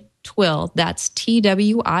code TWIL. That's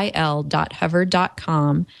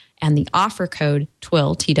TWIL.hover.com and the offer code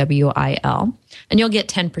TWIL, TWIL. And you'll get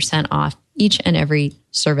 10% off each and every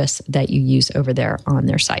service that you use over there on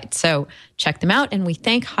their site. So check them out, and we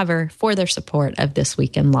thank Hover for their support of This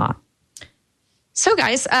Week in Law. So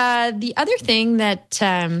guys, the other thing that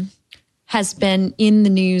has been in the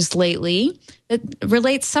news lately that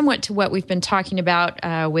relates somewhat to what we've been talking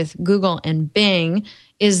about with Google and Bing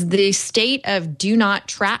is the state of do not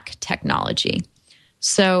track technology.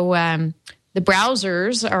 So the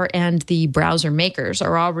browsers and the browser makers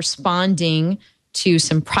are all responding to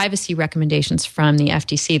some privacy recommendations from the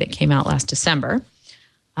FTC that came out last December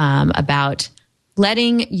about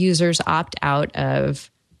letting users opt out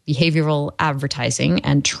of behavioral advertising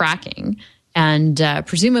and tracking. And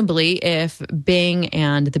presumably, if Bing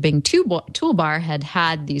and the Bing toolbar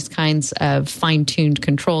had these kinds of fine-tuned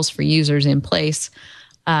controls for users in place,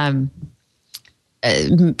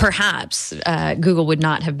 perhaps Google would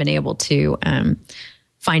not have been able to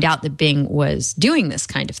find out that Bing was doing this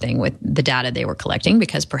kind of thing with the data they were collecting,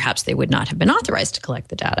 because perhaps they would not have been authorized to collect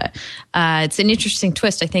the data. It's an interesting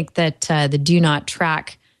twist. I think that the do not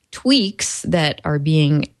track tweaks that are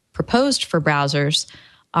being proposed for browsers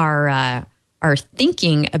are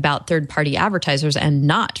thinking about third-party advertisers and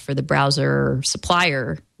not for the browser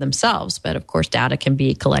supplier themselves. But of course, data can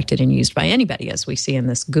be collected and used by anybody, as we see in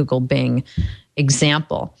this Google Bing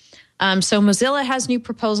example. So Mozilla has new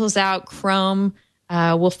proposals out. Chrome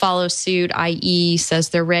will follow suit. IE says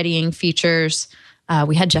they're readying features.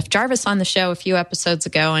 We had Jeff Jarvis on the show a few episodes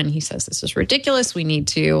ago, and he says this is ridiculous. We need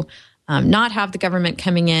to not have the government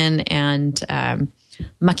coming in and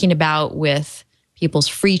mucking about with people's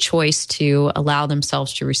free choice to allow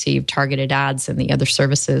themselves to receive targeted ads and the other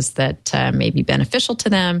services that may be beneficial to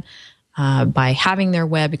them by having their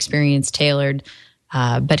web experience tailored.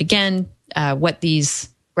 But again, what these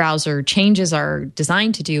browser changes are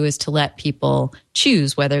designed to do is to let people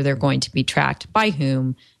choose whether they're going to be tracked by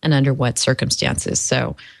whom and under what circumstances.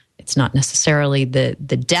 So it's not necessarily the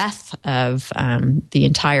death of the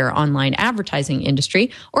entire online advertising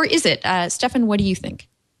industry, or is it? Stefan, what do you think?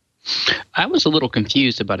 I was a little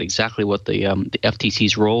confused about exactly what the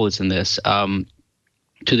FTC's role is in this. To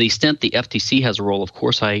the extent the FTC has a role, of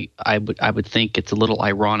course, I would think it's a little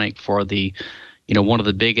ironic for the, one of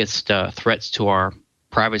the biggest threats to our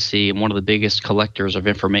privacy and one of the biggest collectors of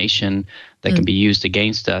information that can be used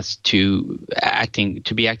against us to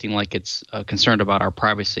be acting like it's concerned about our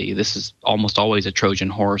privacy. This is almost always a Trojan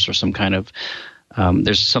horse or some kind of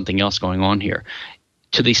there's something else going on here.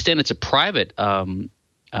 To the extent it's a private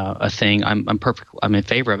a thing, I'm in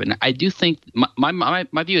favor of it. And I do think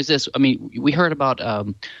my view is this. I mean, we heard about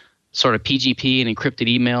sort of PGP and encrypted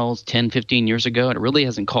emails 10, 15 years ago, and it really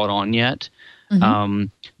hasn't caught on yet. Mm-hmm.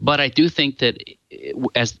 But I do think that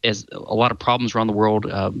as a lot of problems around the world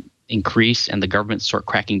increase and the government start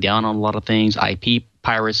cracking down on a lot of things, IP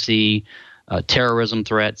piracy, terrorism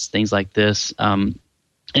threats, things like this,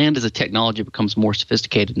 and as the technology becomes more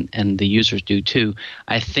sophisticated and the users do too,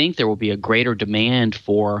 I think there will be a greater demand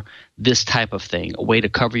for this type of thing, a way to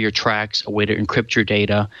cover your tracks, a way to encrypt your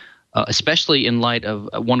data, especially in light of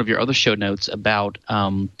one of your other show notes about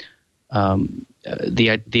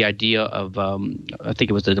the idea of I think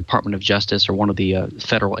it was the Department of Justice or one of the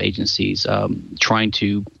federal agencies trying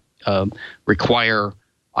to require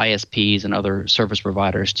ISPs and other service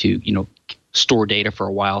providers to store data for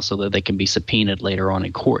a while so that they can be subpoenaed later on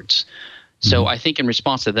in courts. So I think in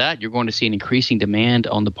response to that, you're going to see an increasing demand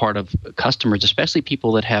on the part of customers, especially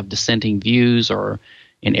people that have dissenting views or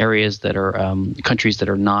in areas that are countries that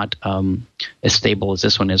are not as stable as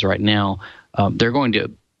this one is right now. They're going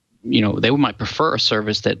to they might prefer a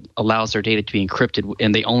service that allows their data to be encrypted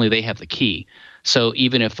and they have the key. So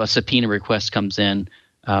even if a subpoena request comes in,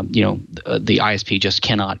 the ISP just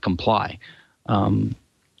cannot comply.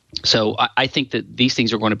 So I think that these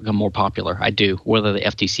things are going to become more popular. I do, whether the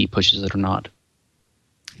FTC pushes it or not.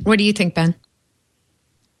 What do you think, Ben?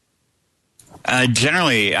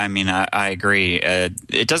 Generally, I mean, I agree.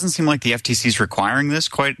 It doesn't seem like the FTC is requiring this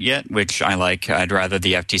quite yet, which I like. I'd rather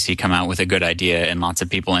the FTC come out with a good idea and lots of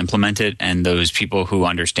people implement it, and those people who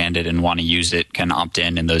understand it and want to use it can opt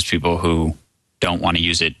in, and those people who don't want to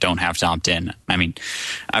use it don't have to opt in. I mean,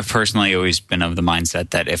 I've personally always been of the mindset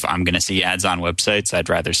that if I'm going to see ads on websites, I'd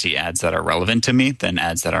rather see ads that are relevant to me than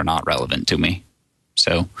ads that are not relevant to me.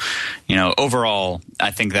 So, overall, I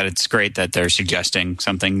think that it's great that they're suggesting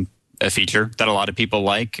a feature that a lot of people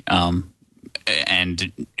like.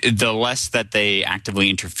 And the less that they actively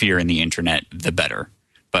interfere in the internet, the better.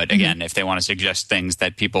 But again, if they want to suggest things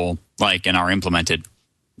that people like and are implemented,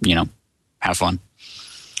 have fun.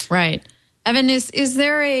 Right. Evan, is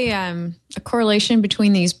there a correlation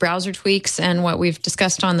between these browser tweaks and what we've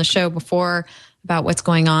discussed on the show before about what's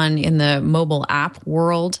going on in the mobile app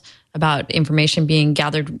world, about information being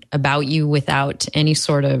gathered about you without any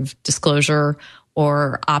sort of disclosure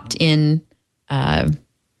or opt-in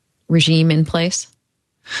regime in place?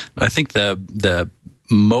 I think the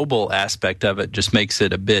mobile aspect of it just makes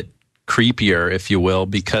it a bit creepier, if you will,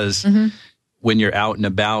 because when you're out and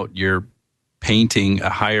about, you're painting a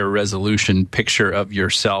higher resolution picture of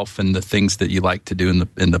yourself and the things that you like to do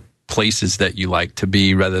in the places that you like to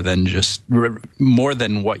be, rather than just more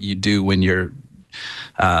than what you do when you're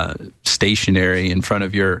stationary in front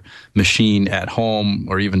of your machine at home,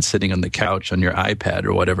 or even sitting on the couch on your iPad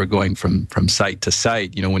or whatever, going from site to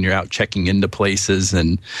site. When you're out checking into places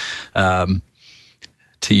and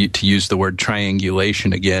to use the word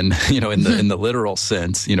triangulation again, in the literal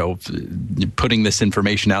sense, putting this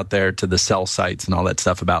information out there to the cell sites and all that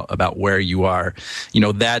stuff about where you are,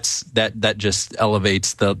 that just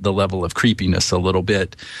elevates the level of creepiness a little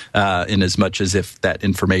bit, in as much as if that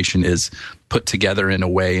information is put together in a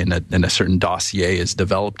way and a certain dossier is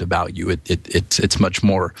developed about you, it's much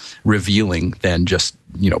more revealing than just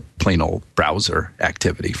plain old browser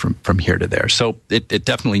activity from here to there. So it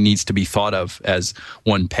definitely needs to be thought of as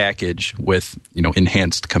one package with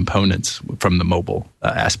enhanced components from the mobile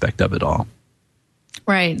aspect of it all.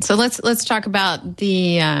 Right. So let's talk about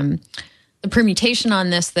the permutation on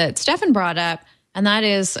this that Stefan brought up. And that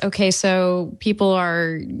is, okay, so people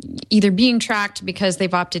are either being tracked because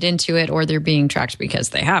they've opted into it or they're being tracked because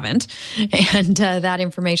they haven't. And that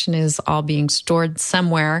information is all being stored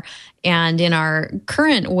somewhere. And in our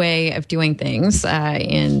current way of doing things,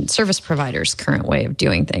 in service providers' current way of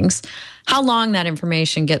doing things, how long that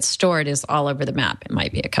information gets stored is all over the map. It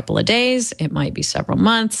might be a couple of days. It might be several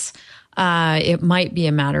months. It might be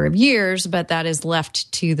a matter of years, but that is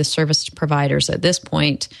left to the service providers at this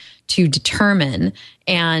point to determine.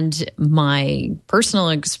 And my personal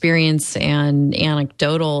experience and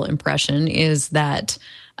anecdotal impression is that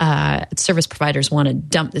service providers want to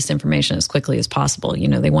dump this information as quickly as possible.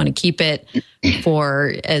 They want to keep it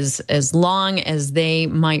for as long as they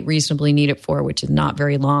might reasonably need it for, which is not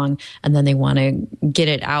very long. And then they want to get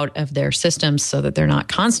it out of their systems so that they're not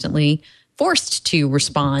constantly forced to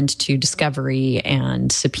respond to discovery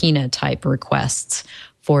and subpoena type requests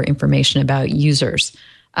for information about users.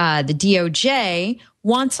 The DOJ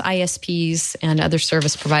wants ISPs and other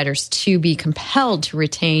service providers to be compelled to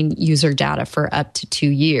retain user data for up to 2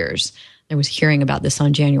 years. There was a hearing about this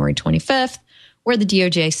on January 25th, where the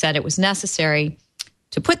DOJ said it was necessary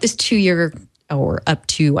to put this 2 year or up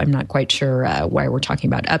to, I'm not quite sure why we're talking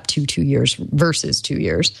about up to 2 years versus 2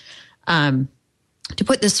 years, to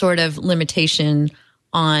put this sort of limitation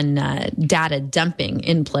on data dumping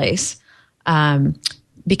in place.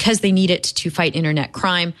 Because they need it to fight internet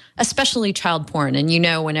crime, especially child porn. And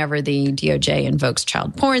whenever the DOJ invokes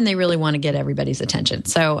child porn, they really want to get everybody's attention.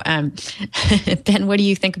 So, Ben, what do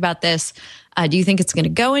you think about this? Do you think it's going to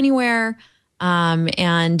go anywhere?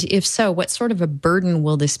 And if so, what sort of a burden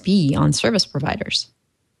will this be on service providers?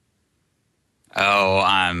 Oh,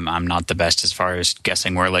 I'm not the best as far as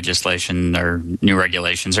guessing where legislation or new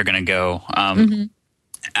regulations are going to go.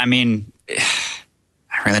 I mean,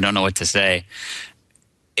 I really don't know what to say.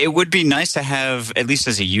 It would be nice to have, at least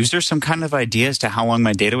as a user, some kind of idea as to how long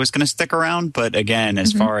my data was going to stick around. But again,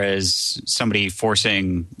 as far as somebody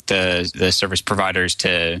forcing the service providers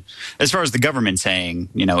to, as far as the government saying,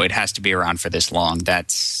 it has to be around for this long,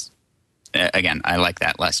 that's, again, I like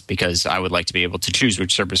that less because I would like to be able to choose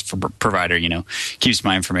which service provider, keeps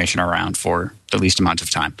my information around for the least amount of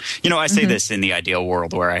time. I say this in the ideal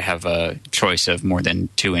world where I have a choice of more than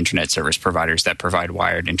 2 internet service providers that provide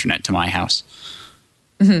wired internet to my house.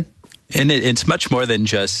 Mm-hmm. And it's much more than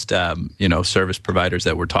just, service providers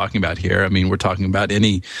that we're talking about here. I mean, we're talking about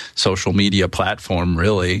any social media platform,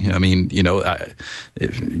 really. I mean, it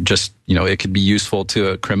could be useful to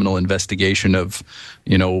a criminal investigation of,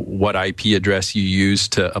 what IP address you use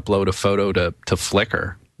to upload a photo to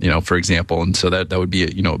Flickr. For example, and so that would be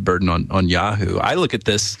a burden on Yahoo. I look at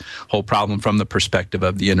this whole problem from the perspective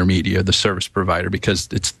of the intermediary, the service provider, because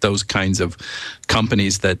it's those kinds of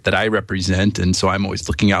companies that I represent, and so I'm always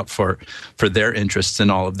looking out for their interests in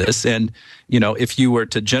all of this. And if you were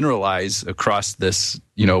to generalize across this,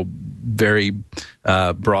 very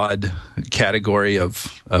broad category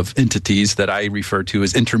of entities that I refer to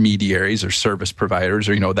as intermediaries or service providers,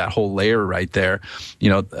 or that whole layer right there,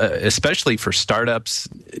 especially for startups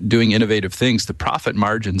doing innovative things, the profit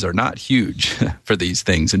margins are not huge for these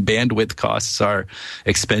things, and bandwidth costs are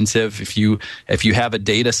expensive. If you have a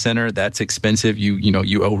data center, that's expensive.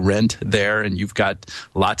 You owe rent there, and you've got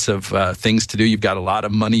lots of things to do. You've got a lot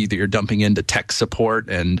of money that you're dumping into tech support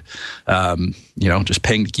and just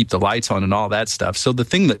paying to keep the lights on and all that stuff. So the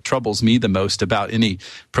thing that troubles me the most about any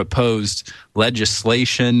proposed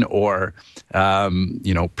legislation or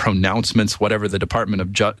pronouncements, whatever the Department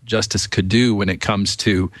of Justice could do when it comes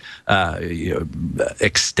to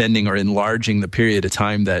extending or enlarging the period of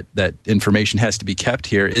time that information has to be kept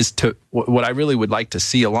here, is to what I really would like to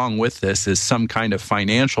see along with this is some kind of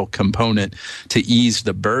financial component to ease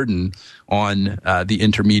the burden on the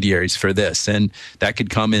intermediaries for this. And that could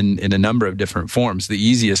come in a number of different forms. The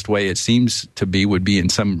easiest way it seems to be would be in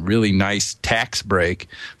some really nice tax break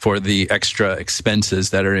for the extra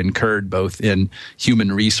expenses that are incurred both in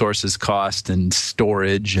human resources cost and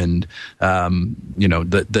storage and,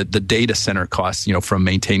 the data center costs, from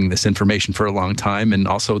maintaining this information for a long time. And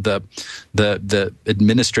also the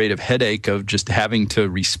administrative headache of just having to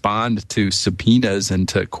respond to subpoenas and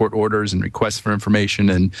to court orders and requests for information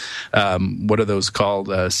and, what are those called?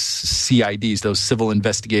 CIDs, those civil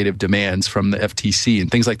investigative demands from the FTC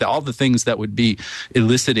and things like that. All the things that would be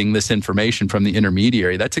eliciting this information from the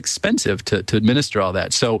intermediary. That's expensive to administer all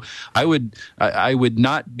that. So I would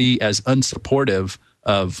not be as unsupportive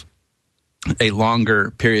of a longer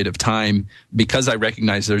period of time because I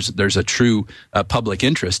recognize there's a true public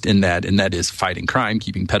interest in that, and that is fighting crime,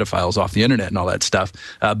 keeping pedophiles off the internet and all that stuff.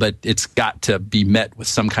 But it's got to be met with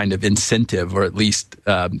some kind of incentive or at least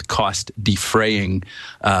cost defraying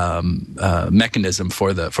mechanism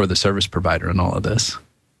for the service provider in all of this.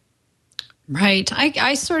 Right.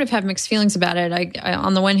 I sort of have mixed feelings about it. I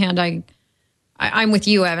on the one hand, I'm with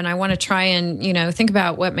you, Evan. I want to try and, think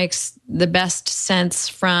about what makes the best sense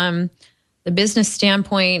from the business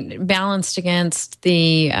standpoint balanced against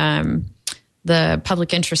the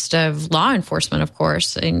public interest of law enforcement, of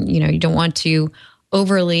course. And, you don't want to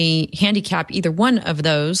overly handicap either one of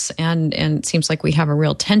those. And it seems like we have a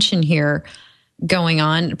real tension here going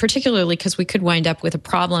on, particularly because we could wind up with a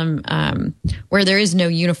problem where there is no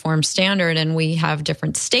uniform standard and we have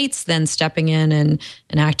different states then stepping in and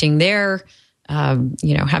enacting their,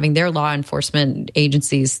 having their law enforcement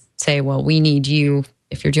agencies say, well, we need you,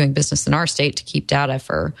 if you're doing business in our state, to keep data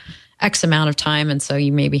for X amount of time. And so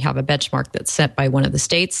you maybe have a benchmark that's set by one of the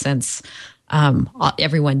states since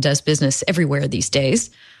everyone does business everywhere these days.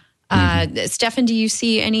 Stefan, do you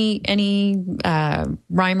see any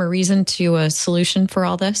rhyme or reason to a solution for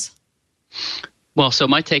all this? Well, so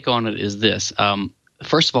my take on it is this.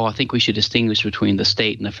 First of all, I think we should distinguish between the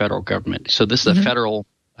state and the federal government. So this is a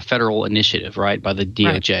federal initiative, right, by the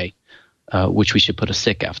DOJ. Right. Which we should put a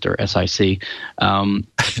SIC after, SIC.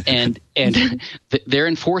 And they're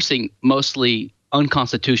enforcing mostly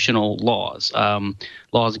unconstitutional laws,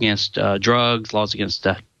 laws against drugs, laws against,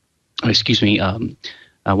 actually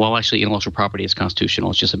intellectual property is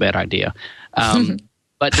constitutional. It's just a bad idea.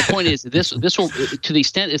 But the point is, this will, to the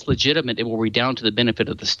extent it's legitimate, it will redound to the benefit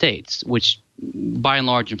of the states, which by and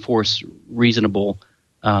large enforce reasonable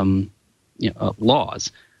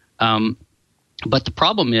laws. But the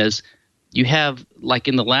problem is, you have, like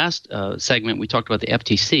in the last segment, we talked about the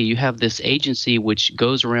FTC. You have this agency which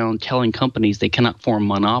goes around telling companies they cannot form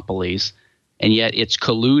monopolies, and yet it's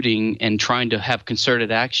colluding and trying to have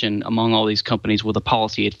concerted action among all these companies with a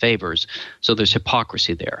policy it favors. So there's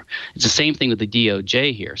hypocrisy there. It's the same thing with the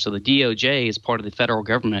DOJ here. So the DOJ is part of the federal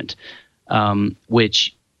government,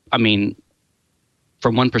 which,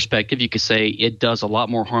 from one perspective, you could say it does a lot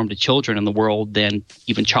more harm to children in the world than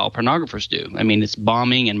even child pornographers do. It's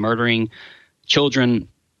bombing and murdering children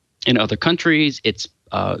in other countries. It's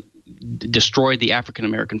destroyed the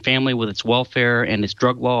African-American family with its welfare and its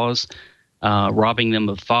drug laws, robbing them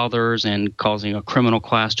of fathers and causing a criminal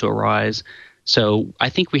class to arise. So I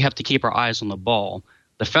think we have to keep our eyes on the ball.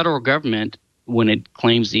 The federal government, when it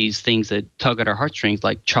claims these things that tug at our heartstrings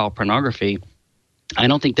like child pornography, I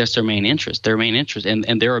don't think that's their main interest. Their main interest, and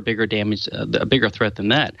they're a bigger threat than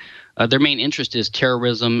that. Their main interest is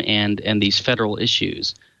terrorism and these federal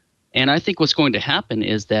issues. And I think what's going to happen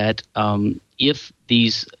is that if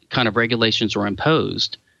these kind of regulations are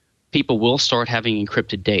imposed, people will start having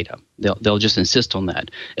encrypted data. They'll just insist on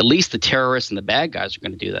that. At least the terrorists and the bad guys are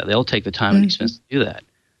going to do that. They'll take the time and expense to do that.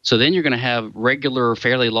 So then you're going to have regular,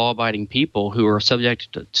 fairly law-abiding people who are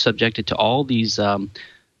subjected to all these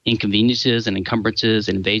inconveniences and encumbrances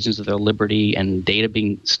and invasions of their liberty and data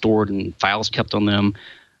being stored and files kept on them.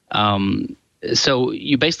 So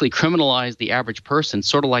you basically criminalize the average person,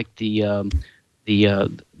 sort of like the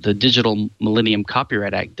Digital Millennium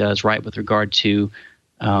Copyright Act does, right, with regard to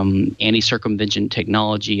anti-circumvention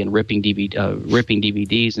technology and ripping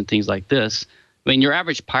DVDs and things like this. Your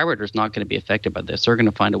average pirater is not going to be affected by this. They're going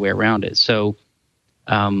to find a way around it. So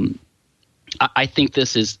I think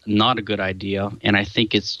this is not a good idea, and I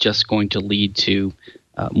think it's just going to lead to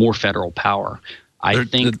more federal power. Go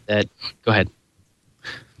ahead.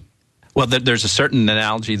 Well, there's a certain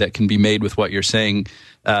analogy that can be made with what you're saying,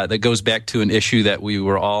 that goes back to an issue that we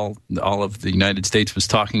were all of the United States was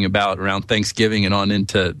talking about around Thanksgiving and on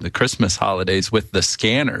into the Christmas holidays with the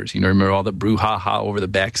scanners. Remember all the brouhaha over the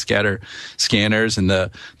backscatter scanners and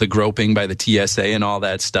the groping by the TSA and all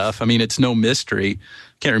that stuff. I mean, it's no mystery.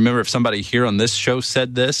 Can't remember if somebody here on this show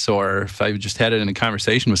said this or if I just had it in a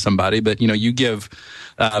conversation with somebody, but you give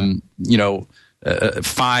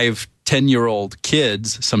 5-10-year-old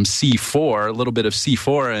kids some C4, a little bit of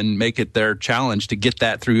C4, and make it their challenge to get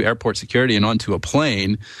that through airport security and onto a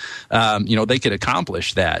plane. They could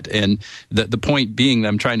accomplish that. And the point being that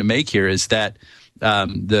I'm trying to make here is that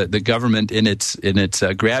the government in its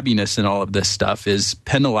grabbiness and all of this stuff is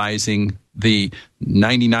penalizing the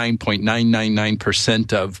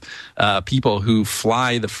 99.999% of people who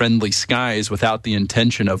fly the friendly skies without the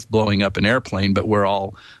intention of blowing up an airplane, but we're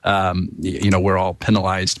all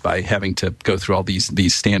penalized by having to go through all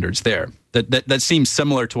these standards there. That seems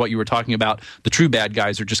similar to what you were talking about. The true bad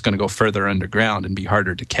guys are just going to go further underground and be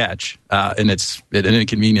harder to catch, and it's an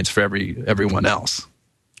inconvenience for everyone else.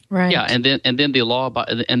 Right. Yeah, and then the law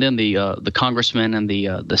and then the congressmen and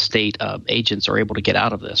the state agents are able to get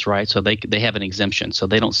out of this, right? So they have an exemption, so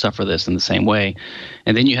they don't suffer this in the same way.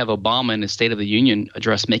 And then you have Obama in his State of the Union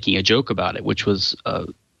address making a joke about it, which was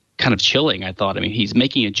kind of chilling, I thought. I mean, he's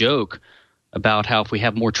making a joke about how if we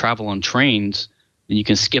have more travel on trains, then you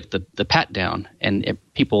can skip the pat down. And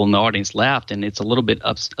people in the audience laughed, and it's a little bit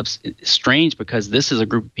strange because this is a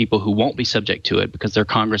group of people who won't be subject to it because they're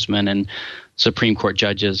congressmen and Supreme Court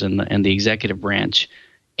judges and the executive branch.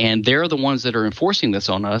 And they're the ones that are enforcing this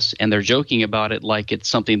on us, and they're joking about it like it's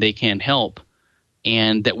something they can't help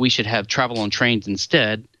and that we should have travel on trains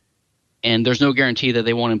instead. And there's no guarantee that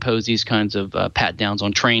they won't impose these kinds of pat downs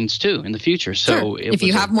on trains too in the future. So sure. If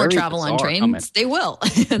you have more travel on trains, they will.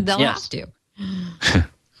 They'll have to.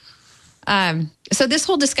 So this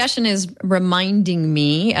whole discussion is reminding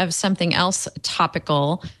me of something else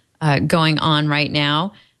topical going on right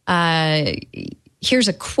now. Here's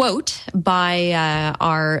a quote by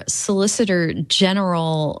our Solicitor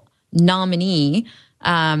General nominee.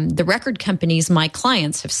 The record companies, my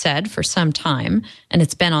clients, have said for some time, and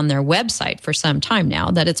it's been on their website for some time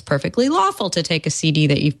now, that it's perfectly lawful to take a CD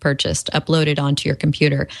that you've purchased, upload it onto your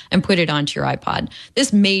computer, and put it onto your iPod.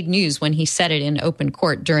 This made news when he said it in open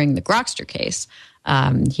court during the Grokster case.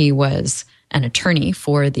 He was an attorney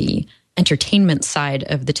for the entertainment side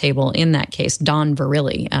of the table in that case. Don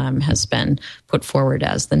Verrilli has been put forward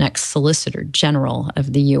as the next Solicitor General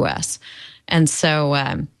of the U.S. And so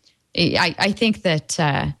I think that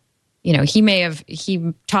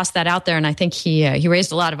he tossed that out there, and I think he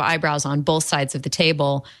raised a lot of eyebrows on both sides of the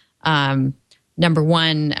table. Number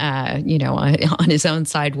one, on his own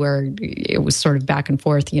side, where it was sort of back and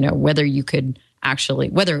forth, whether you could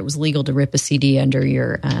whether it was legal to rip a CD under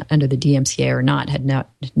the DMCA or not had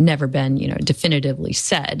never been definitively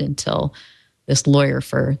said until this lawyer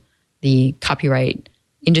for the copyright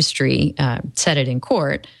industry said it in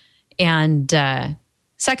court. And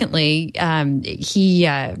secondly, he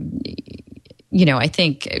I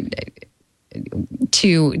think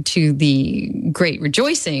to the great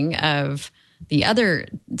rejoicing of the other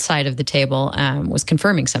side of the table, was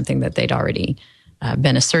confirming something that they'd already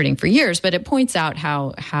been asserting for years. But it points out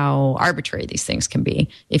how arbitrary these things can be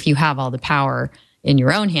if you have all the power in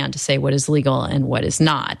your own hand to say what is legal and what is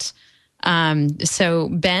not. So,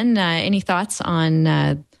 Ben, any thoughts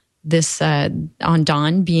on this, on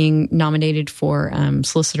Don being nominated for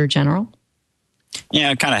Solicitor General?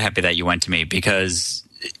 Yeah, I'm kind of happy that you went to me because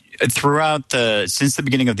since the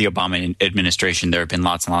beginning of the Obama administration, there have been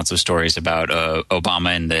lots and lots of stories about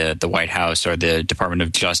Obama and the White House or the Department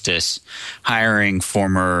of Justice hiring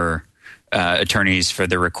former attorneys for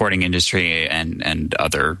the recording industry and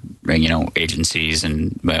other agencies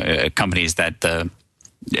and companies that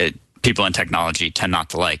people in technology tend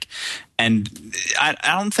not to like. And I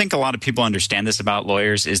don't think a lot of people understand this about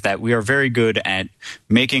lawyers, is that we are very good at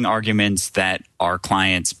making arguments that our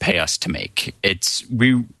clients pay us to make.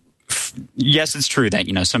 Yes, it's true that,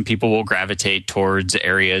 some people will gravitate towards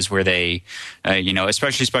areas where they,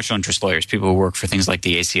 especially special interest lawyers, people who work for things like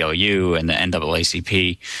the ACLU and the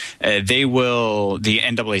NAACP, the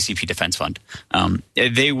NAACP Defense Fund,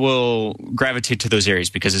 they will gravitate to those areas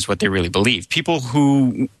because it's what they really believe. People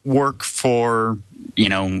who work for,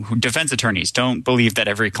 defense attorneys don't believe that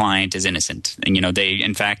every client is innocent. And, they,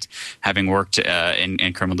 in fact, having worked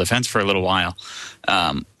in criminal defense for a little while,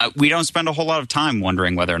 we don't spend a whole lot of time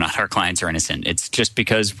wondering whether or not our clients are innocent. It's just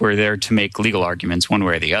because we're there to make legal arguments one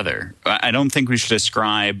way or the other. I don't think we should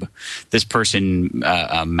ascribe this person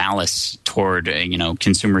malice toward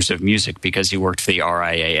consumers of music because he worked for the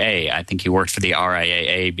RIAA. I think he worked for the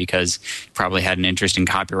RIAA because he probably had an interest in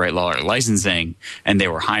copyright law or licensing, and they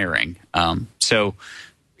were hiring. So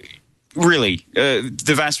really,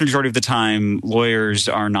 the vast majority of the time, lawyers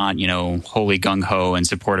are not, wholly gung-ho and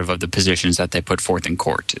supportive of the positions that they put forth in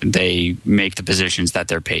court. They make the positions that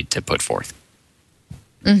they're paid to put forth.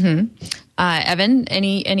 Mm-hmm. Evan,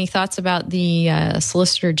 any thoughts about the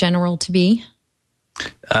Solicitor General to be?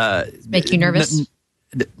 Make you nervous?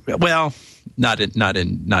 Well, not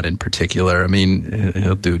in particular. I mean,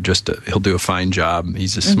 he'll do a fine job.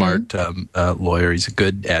 He's a smart lawyer. He's a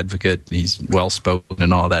good advocate. He's well spoken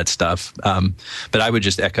and all that stuff. But I would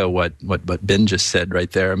just echo what Ben just said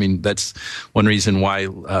right there. I mean, that's one reason why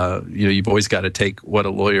you've always got to take what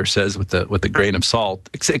a lawyer says with a grain of salt,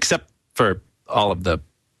 except for all of the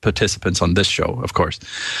participants on this show, of course.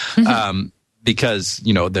 Because,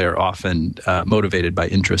 they're often motivated by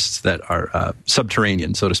interests that are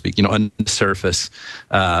subterranean, so to speak, on the surface,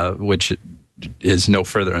 which is no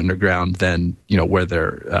further underground than, where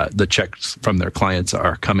the checks from their clients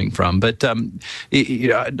are coming from. But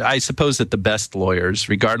I suppose that the best lawyers,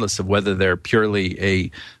 regardless of whether they're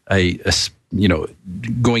purely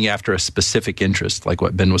going after a specific interest, like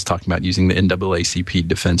what Ben was talking about, using the NAACP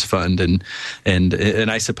Defense Fund, and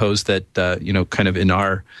I suppose that kind of in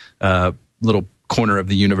our little corner of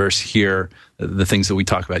the universe here, the things that we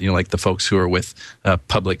talk about, like the folks who are with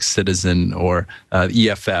Public Citizen or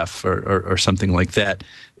EFF or something like that.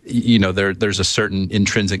 There's a certain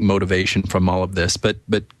intrinsic motivation from all of this, but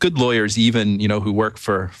good lawyers, even who work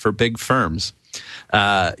for big firms,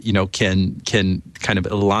 can kind of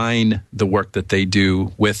align the work that they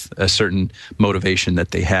do with a certain motivation that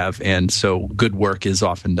they have. And so good work is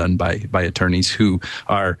often done by attorneys who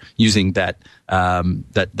are using that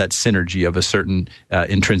synergy of a certain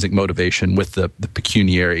intrinsic motivation with the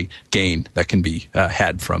pecuniary gain that can be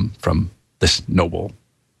had from this noble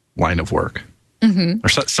line of work. Or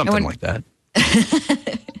something like that.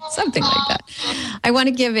 Something like that. I want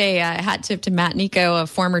to give a hat tip to Matt Nico, a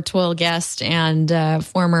former Twill guest and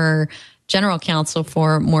former general counsel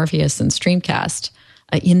for Morpheus and Streamcast,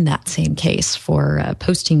 in that same case, for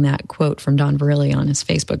posting that quote from Don Verrilli on his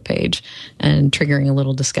Facebook page and triggering a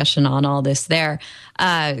little discussion on all this there.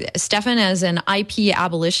 Stefan, as an IP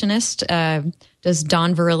abolitionist, does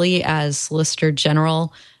Don Verrilli as Solicitor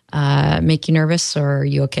General make you nervous, or are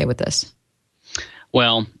you okay with this?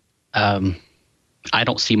 Well, I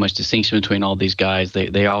don't see much distinction between all these guys.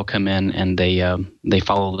 They all come in and they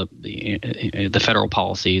follow the federal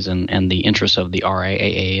policies and the interests of the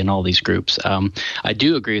RIAA and all these groups. I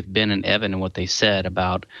do agree with Ben and Evan and what they said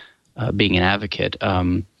about being an advocate. I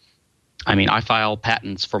mean, I file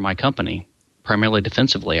patents for my company primarily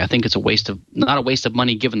defensively. I think it's not a waste of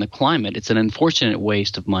money given the climate. It's an unfortunate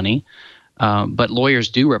waste of money, but lawyers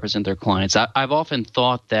do represent their clients. I've often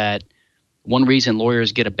thought that one reason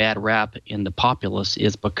lawyers get a bad rap in the populace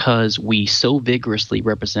is because we so vigorously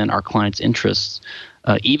represent our clients' interests,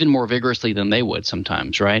 even more vigorously than they would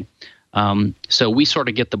sometimes, right? So we sort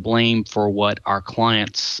of get the blame for what our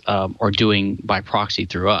clients are doing by proxy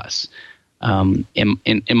through us. In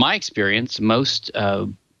my experience, most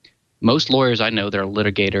lawyers I know that are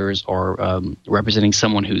litigators or representing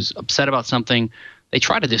someone who's upset about something, they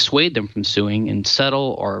try to dissuade them from suing and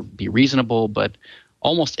settle or be reasonable, but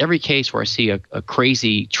almost every case where I see a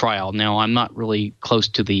crazy trial, now I'm not really close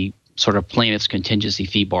to the sort of plaintiff's contingency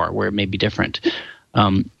fee bar where it may be different,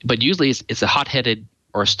 but usually it's a hot-headed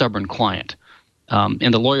or a stubborn client,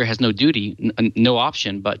 and the lawyer has no duty, no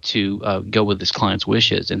option but to go with his client's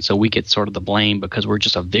wishes, and so we get sort of the blame because we're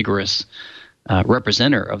just a vigorous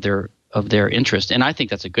representative of their interest, and I think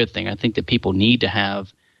that's a good thing. I think that people need to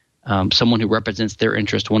have someone who represents their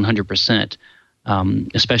interest 100%.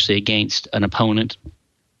 Especially against an opponent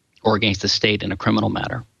or against the state in a criminal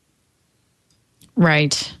matter.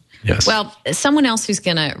 Right. Yes. Well, someone else who's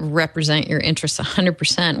going to represent your interests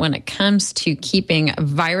 100% when it comes to keeping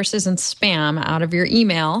viruses and spam out of your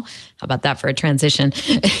email, how about that for a transition,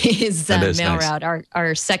 is MailRoute, nice.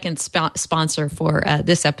 our second sponsor for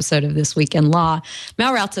this episode of This Week in Law.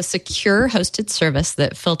 MailRoute's a secure hosted service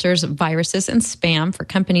that filters viruses and spam for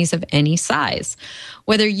companies of any size.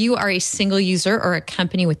 Whether you are a single user or a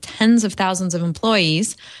company with tens of thousands of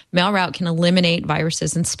employees, MailRoute can eliminate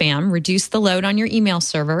viruses and spam, reduce the load on your email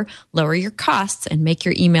server, lower your costs, and make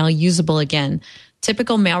your email usable again.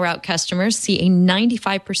 Typical MailRoute customers see a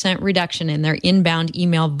 95% reduction in their inbound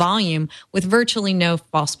email volume with virtually no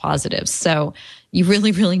false positives. So You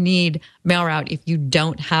really, really need MailRoute if you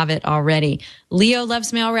don't have it already. Leo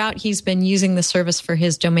loves MailRoute. He's been using the service for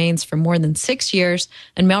his domains for more than 6 years,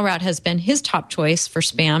 and MailRoute has been his top choice for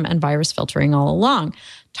spam and virus filtering all along.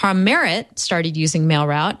 Tom Merritt started using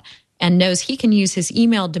MailRoute and knows he can use his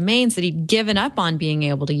email domains that he'd given up on being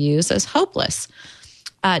able to use as hopeless.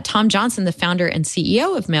 Tom Johnson, the founder and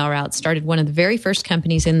CEO of MailRoute, started one of the very first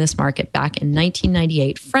companies in this market back in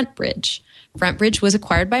 1998, FrontBridge. FrontBridge was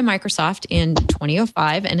acquired by Microsoft in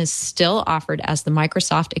 2005 and is still offered as the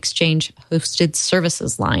Microsoft Exchange Hosted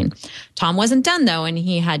Services line. Tom wasn't done, though, and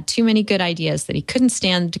he had too many good ideas that he couldn't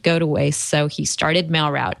stand to go to waste, so he started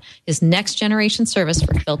MailRoute, his next-generation service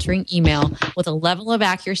for filtering email with a level of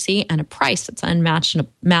accuracy and a price that's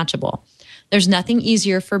unmatchable. There's nothing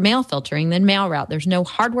easier for mail filtering than MailRoute. There's no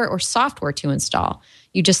hardware or software to install.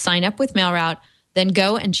 You just sign up with MailRoute, then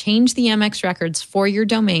go and change the MX records for your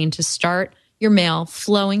domain to start your mail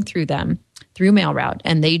flowing through them through MailRoute,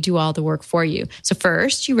 and they do all the work for you. So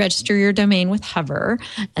first, you register your domain with Hover,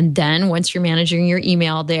 and then once you're managing your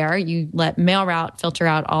email there, you let MailRoute filter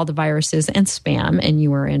out all the viruses and spam, and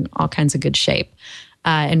you are in all kinds of good shape.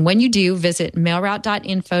 And when you do, visit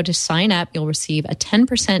mailroute.info to sign up. You'll receive a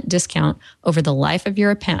 10% discount over the life of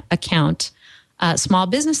your account. Small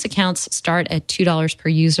business accounts start at $2 per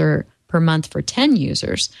user per month for 10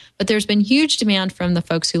 users. But there's been huge demand from the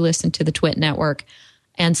folks who listen to the Twit network.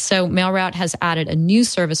 And so MailRoute has added a new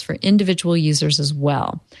service for individual users as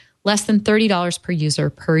well. Less than $30 per user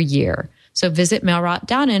per year. So visit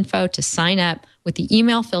mailroute.info to sign up with the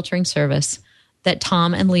email filtering service that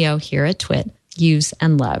Tom and Leo here at Twit use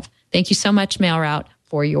and love. Thank you so much, MailRoute,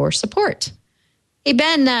 for your support. Hey,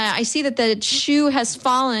 Ben, I see that the shoe has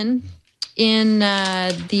fallen in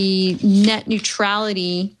the net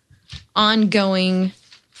neutrality ongoing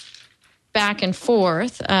back and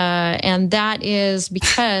forth, and that is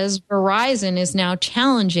because Verizon is now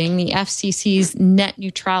challenging the FCC's net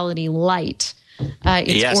neutrality light.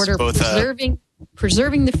 Its order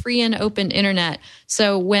preserving the free and open internet.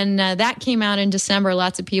 So when that came out in December,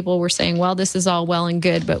 lots of people were saying, well, this is all well and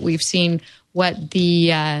good, but we've seen what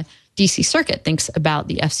the D.C. Circuit thinks about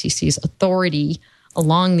the FCC's authority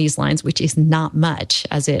along these lines, which is not much,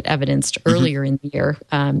 as it evidenced earlier in the year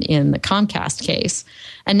in the Comcast case.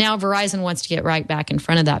 And now Verizon wants to get right back in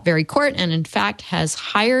front of that very court and, in fact, has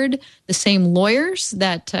hired the same lawyers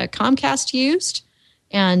that Comcast used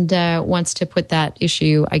and wants to put that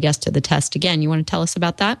issue, I guess, to the test again. You want to tell us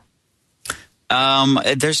about that?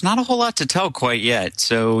 There's not a whole lot to tell quite yet,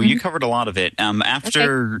 so you covered a lot of it.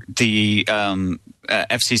 After the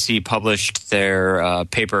FCC published their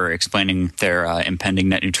paper explaining their impending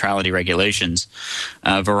net neutrality regulations,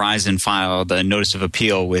 Verizon filed a notice of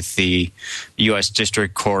appeal with the U.S.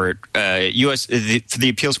 District Court, the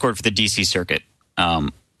appeals court for the D.C. Circuit.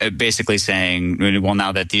 Basically saying, well,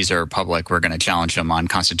 now that these are public, we're going to challenge them on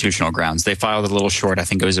constitutional grounds. They filed a little short, I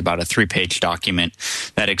think it was about a 3-page document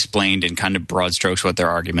that explained in kind of broad strokes what their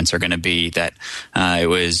arguments are going to be, that it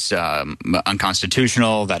was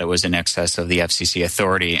unconstitutional, that it was in excess of the FCC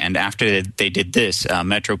authority. And after they did this,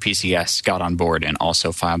 Metro PCS got on board and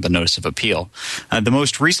also filed the notice of appeal. The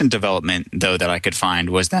most recent development, though, that I could find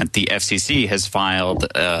was that the FCC has filed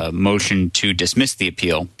a motion to dismiss the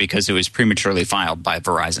appeal because it was prematurely filed by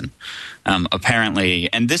Verizon. Apparently,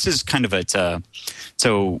 and this is kind of a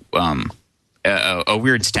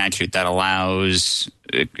weird statute that allows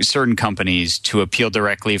certain companies to appeal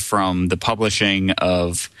directly from the publishing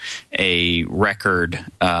of a record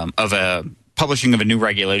publishing of a new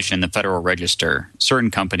regulation in the Federal Register. Certain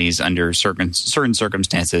companies, under certain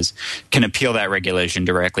circumstances, can appeal that regulation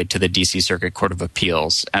directly to the D.C. Circuit Court of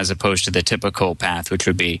Appeals, as opposed to the typical path, which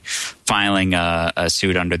would be filing a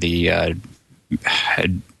suit under the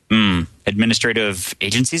Administrative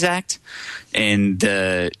Agencies Act in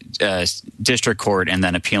the district court and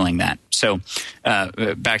then appealing that. So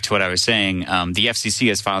back to what I was saying, the FCC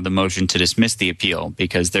has filed a motion to dismiss the appeal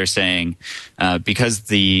because they're saying because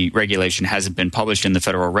the regulation hasn't been published in the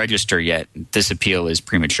Federal Register yet, this appeal is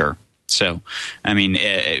premature. So, I mean,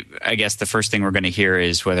 I guess the first thing we're going to hear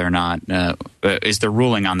is whether or not is the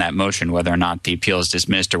ruling on that motion, whether or not the appeal is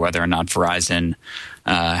dismissed or whether or not Verizon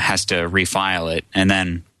has to refile it. And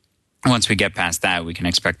then once we get past that, we can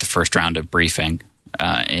expect the first round of briefing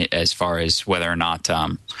as far as whether or not,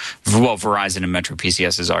 Verizon and Metro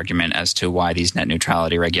PCS's argument as to why these net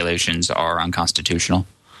neutrality regulations are unconstitutional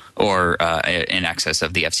or in excess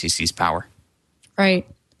of the FCC's power. Right.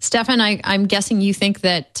 Stefan, I'm guessing you think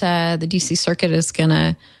that the D.C. Circuit is going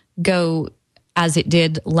to go as it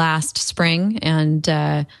did last spring and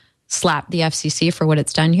slap the FCC for what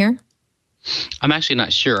it's done here? I'm actually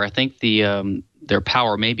not sure. I think the their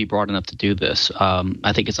power may be broad enough to do this.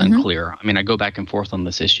 I think it's unclear. I mean, I go back and forth on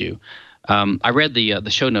this issue. I read the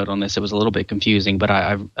show note on this. It was a little bit confusing, but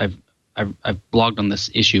I've blogged on this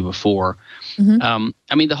issue before.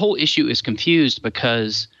 I mean, the whole issue is confused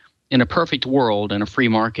because in a perfect world, in a free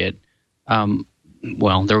market,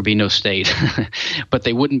 well, there would be no state, but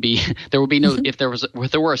they wouldn't be. There would be no. If there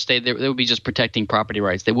were a state, they would be just protecting property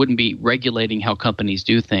rights. They wouldn't be regulating how companies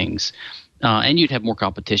do things, and you'd have more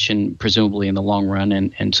competition, presumably in the long run,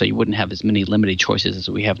 and so you wouldn't have as many limited choices as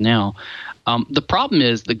we have now. The problem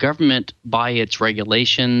is the government, by its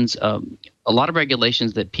regulations, a lot of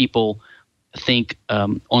regulations that people think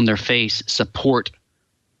on their face support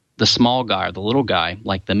the small guy or the little guy,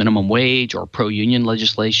 like the minimum wage or pro-union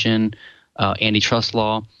legislation, antitrust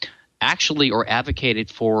law, actually are advocated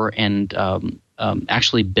for and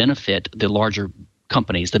actually benefit the larger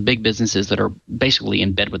companies, the big businesses that are basically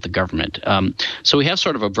in bed with the government. So we have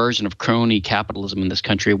sort of a version of crony capitalism in this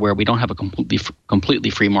country where we don't have a completely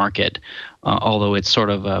free market, although it's sort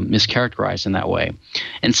of mischaracterized in that way.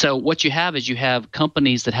 And so what you have is you have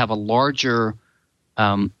companies that have a larger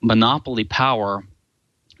monopoly power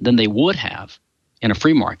than they would have in a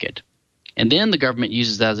free market. And then the government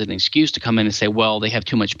uses that as an excuse to come in and say, well, they have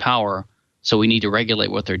too much power, so we need to regulate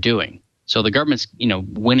what they're doing. So the government's,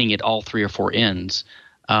 winning at all three or four ends.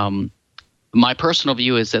 My personal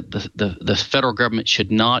view is that the federal government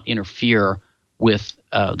should not interfere with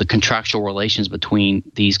the contractual relations between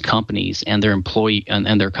these companies and their employee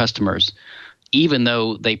and their customers, even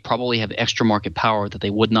though they probably have extra market power that they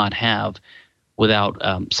would not have without,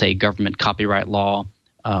 say, government copyright law,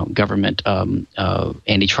 government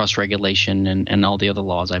antitrust regulation, and all the other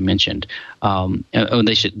laws I mentioned.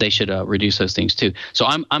 They should reduce those things too. So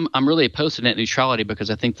I'm really opposed to net neutrality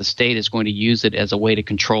because I think the state is going to use it as a way to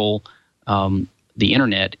control the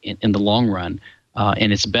internet in the long run.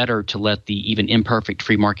 And it's better to let the even imperfect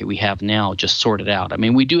free market we have now just sort it out. I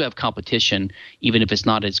mean, we do have competition, even if it's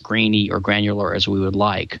not as grainy or granular as we would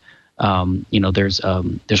like.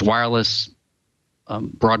 There's wireless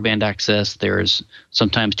broadband access. There's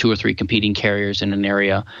sometimes 2 or 3 competing carriers in an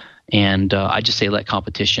area, and I just say let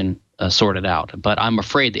competition sort it out. But I'm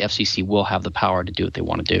afraid the FCC will have the power to do what they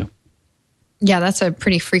want to do. Yeah, that's a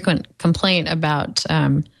pretty frequent complaint about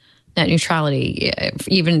net neutrality,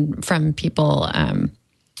 even from people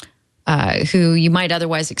who you might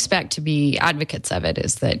otherwise expect to be advocates of it.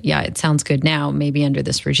 Is that it sounds good now, maybe under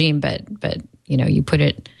this regime, but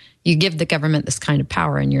you give the government this kind of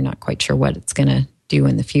power, and you're not quite sure what it's going to do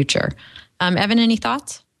in the future. Evan, any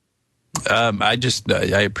thoughts?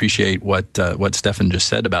 I appreciate what Stefan just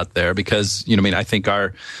said about there, because I think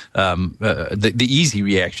our the easy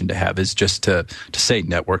reaction to have is just to say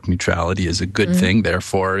network neutrality is a good thing.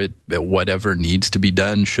 Therefore, whatever needs to be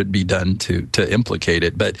done should be done to implicate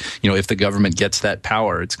it. But if the government gets that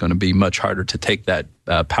power, it's going to be much harder to take that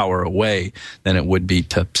power away than it would be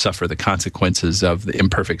to suffer the consequences of the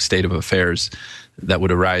imperfect state of affairs that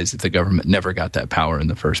would arise if the government never got that power in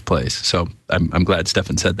the first place. So I'm glad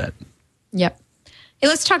Stefan said that. Yep. Hey,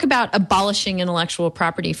 let's talk about abolishing intellectual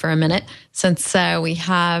property for a minute, since we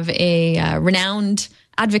have a renowned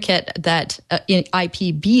advocate that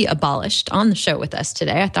IP be abolished on the show with us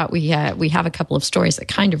today. I thought we have a couple of stories that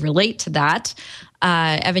kind of relate to that.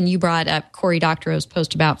 Evan, you brought up Cory Doctorow's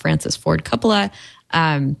post about Francis Ford Coppola.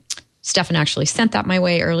 Stefan actually sent that my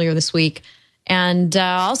way earlier this week. And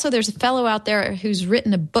also there's a fellow out there who's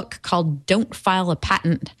written a book called Don't File a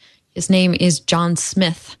Patent. His name is John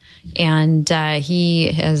Smith. And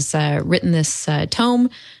he has written this tome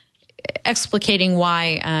explicating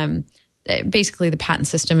why basically the patent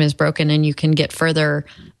system is broken, and you can get further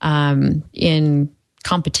in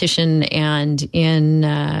competition and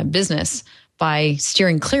in business by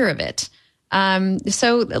steering clear of it.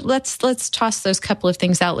 So let's toss those couple of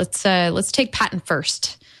things out. Let's take patent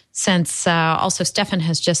first, since also Stefan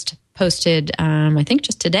has just posted, I think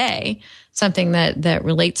just today, something that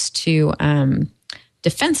relates to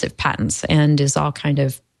defensive patents and is all kind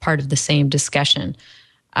of part of the same discussion.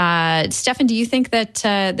 Stefan, do you think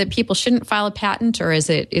that people shouldn't file a patent, or is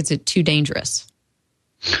it too dangerous?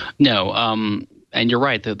 No, and you're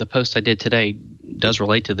right. The post I did today does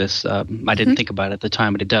relate to this. I didn't think about it at the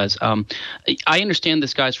time, but it does. I understand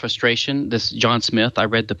this guy's frustration. This John Smith. I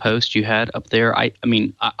read the post you had up there. I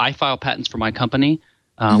mean, I file patents for my company.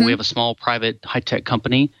 We have a small private high-tech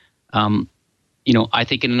company. I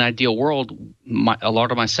think in an ideal world, a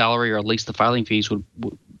lot of my salary, or at least the filing fees,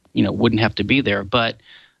 wouldn't have to be there. But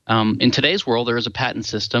in today's world, there is a patent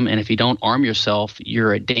system, and if you don't arm yourself,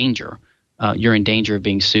 you're at danger. You're in danger of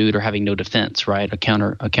being sued or having no defense, right? A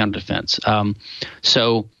counter defense.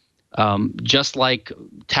 So Just like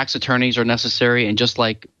tax attorneys are necessary, and just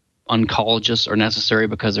like oncologists are necessary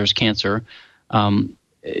because there's cancer,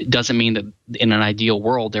 it doesn't mean that in an ideal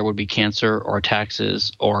world there would be cancer or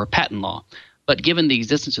taxes or patent law. But given the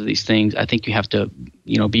existence of these things, I think you have to,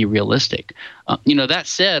 be realistic. That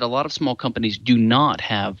said, a lot of small companies do not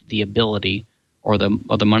have the ability or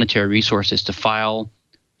the monetary resources to file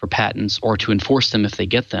for patents or to enforce them if they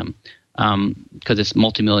get them, because it's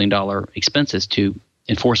multi-million-dollar expenses to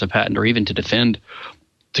enforce a patent or even to defend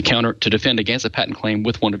against a patent claim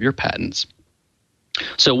with one of your patents.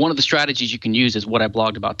 So one of the strategies you can use is what I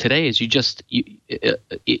blogged about today. Is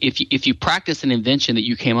if you practice an invention that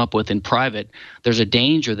you came up with in private, there's a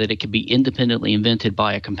danger that it could be independently invented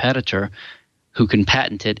by a competitor who can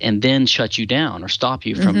patent it and then shut you down or stop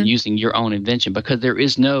you from using your own invention, because there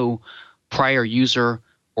is no prior user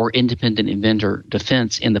or independent inventor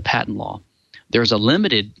defense in the patent law. There's a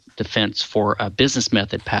limited defense for business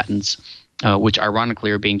method patents, which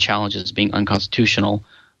ironically are being challenged as being unconstitutional.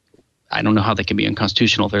 I don't know how they can be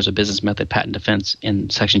unconstitutional if there's a business method patent defense in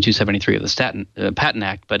Section 273 of the Patent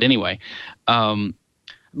Act. But anyway,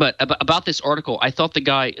 but about this article, I thought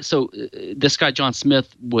this guy John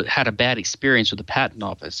Smith had a bad experience with the patent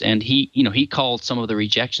office, and he called some of the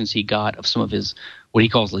rejections he got of some of his what he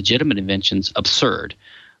calls legitimate inventions absurd.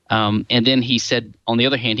 And then he said, on the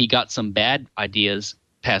other hand, he got some bad ideas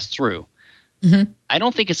passed through. I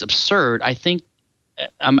don't think it's absurd. I think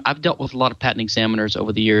I've dealt with a lot of patent examiners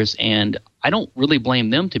over the years, and I don't really blame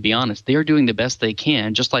them, to be honest. They are doing the best they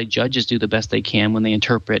can, just like judges do the best they can when they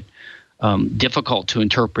interpret difficult to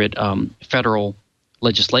interpret federal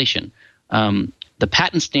legislation. The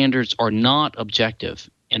patent standards are not objective,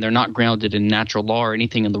 and they're not grounded in natural law or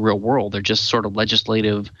anything in the real world. They're just sort of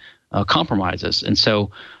legislative compromises. And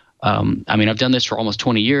so, I've done this for almost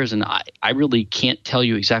 20 years, and I really can't tell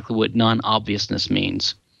you exactly what non-obviousness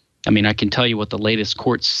means. I can tell you what the latest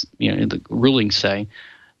courts, the rulings say.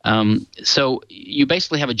 So you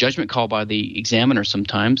basically have a judgment call by the examiner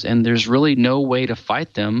sometimes, and there's really no way to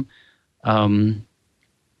fight them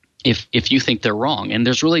if you think they're wrong. And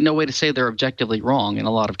there's really no way to say they're objectively wrong in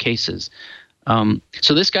a lot of cases.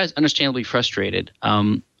 So this guy's understandably frustrated.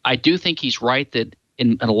 I do think he's right that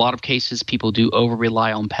in a lot of cases people do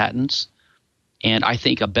over-rely on patents. And I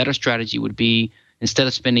think a better strategy would be, instead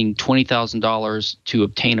of spending $20,000 to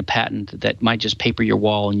obtain a patent that might just paper your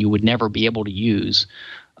wall and you would never be able to use,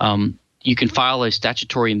 you can file a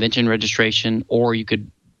statutory invention registration, or you could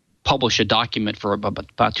publish a document for about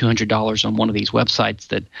 $200 on one of these websites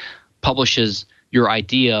that publishes your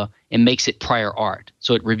idea and makes it prior art.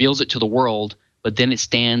 So it reveals it to the world, but then it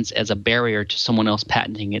stands as a barrier to someone else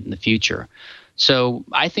patenting it in the future. So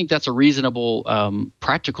I think that's a reasonable,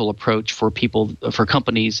 practical approach for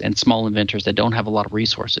companies and small inventors that don't have a lot of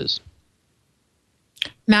resources.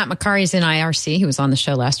 Matt McCarry is in IRC. He was on the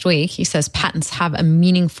show last week. He says patents have a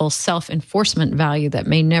meaningful self-enforcement value that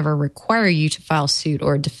may never require you to file suit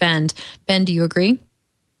or defend. Ben, do you agree?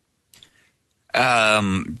 Do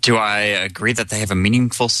I agree that they have a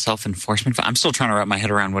meaningful self-enforcement value? I'm still trying to wrap my head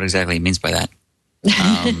around what exactly he means by that.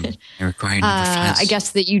 I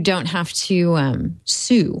guess that you don't have to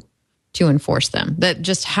sue to enforce them. That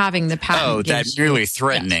just having the patent. Oh, that merely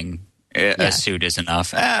threatening a suit is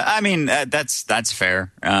enough. That's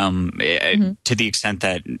fair. To the extent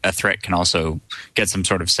that a threat can also get some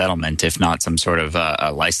sort of settlement, if not some sort of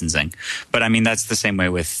licensing. But that's the same way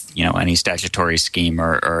with any statutory scheme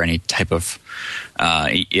or any type of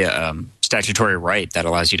statutory right that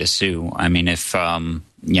allows you to sue. If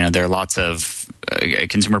there are lots of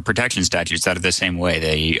consumer protection statutes that are the same way.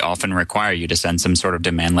 They often require you to send some sort of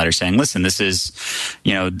demand letter saying, listen, this is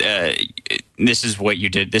what you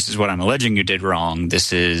did. This is what I'm alleging you did wrong.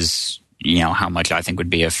 This is, how much I think would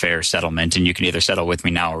be a fair settlement. And you can either settle with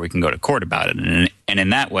me now or we can go to court about it. And in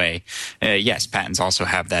that way, yes, patents also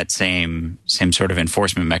have that same sort of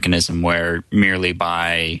enforcement mechanism where merely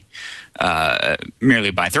by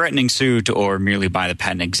threatening suit or merely by the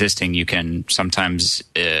patent existing, you can sometimes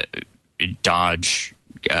dodge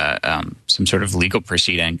some sort of legal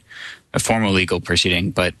proceeding, a formal legal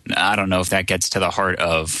proceeding. But I don't know if that gets to the heart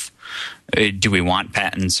of do we want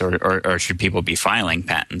patents or should people be filing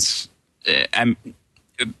patents?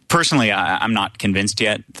 Personally, I'm not convinced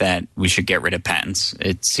yet that we should get rid of patents.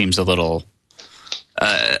 It seems a little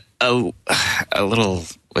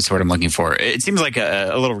what's the word I'm looking for? It seems like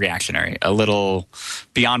a little reactionary, a little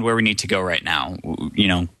beyond where we need to go right now,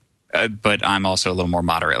 but I'm also a little more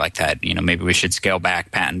moderate like that. Maybe we should scale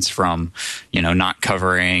back patents from, not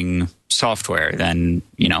covering software. Then,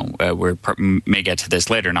 we may get to this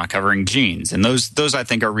later, not covering genes. And those I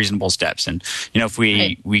think are reasonable steps. And, if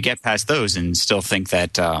we get past those and still think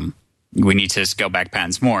that, we need to scale back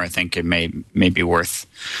patents more. I think it may be worth,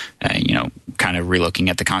 kind of relooking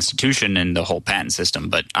at the Constitution and the whole patent system.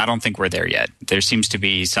 But I don't think we're there yet. There seems to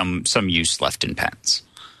be some use left in patents.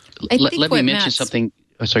 Let me mention something.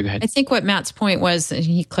 Oh, sorry, go ahead. I think what Matt's point was, and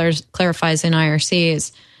he clarifies in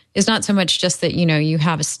IRC, is not so much just that, you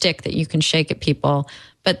have a stick that you can shake at people,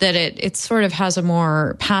 but that it sort of has a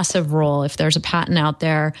more passive role. If there's a patent out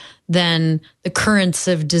there, then the currents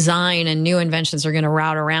of design and new inventions are going to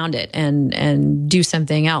route around it and do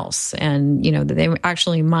something else. And, they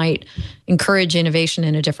actually might encourage innovation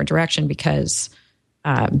in a different direction because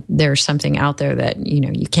there's something out there that,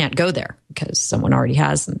 you can't go there because someone already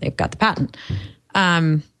has and they've got the patent.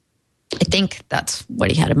 I think that's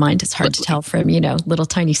what he had in mind. It's hard to tell from, little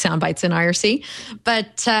tiny sound bites in IRC.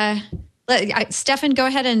 But Stefan, go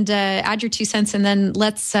ahead and add your 2 cents, and then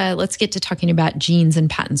let's get to talking about genes and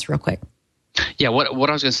patents real quick. Yeah, what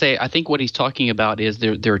I was going to say, I think what he's talking about is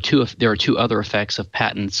there are two other effects of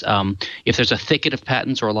patents. If there's a thicket of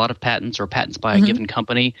patents or a lot of patents or patents by a given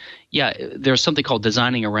company, there's something called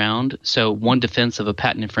designing around. So one defense of a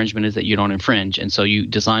patent infringement is that you don't infringe, and so you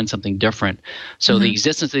design something different. So the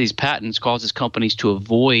existence of these patents causes companies to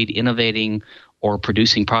avoid innovating or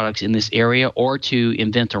producing products in this area or to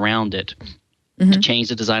invent around it. To change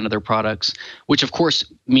the design of their products, which of course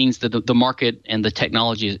means that the market and the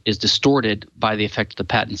technology is distorted by the effect of the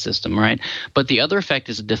patent system, right? But the other effect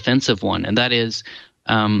is a defensive one, and that is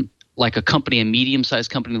like a company, a medium-sized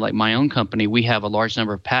company like my own company, we have a large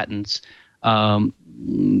number of patents.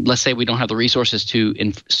 Let's say we don't have the resources to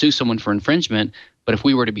sue someone for infringement, but if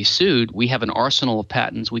we were to be sued, we have an arsenal of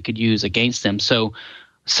patents we could use against them. So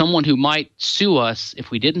someone who might sue us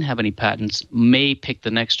if we didn't have any patents may pick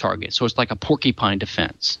the next target. So it's like a porcupine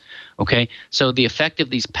defense, okay? So the effect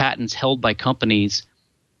of these patents held by companies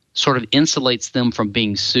sort of insulates them from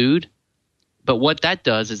being sued. But what that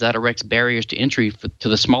does is that erects barriers to entry to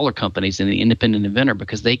the smaller companies and the independent inventor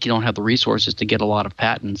because they don't have the resources to get a lot of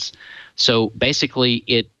patents. So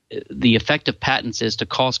basically the effect of patents is to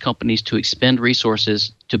cause companies to expend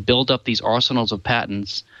resources to build up these arsenals of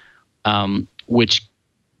patents, which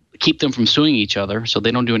keep them from suing each other, so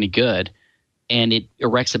they don't do any good, and it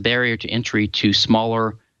erects a barrier to entry to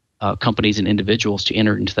smaller companies and individuals to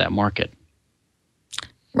enter into that market.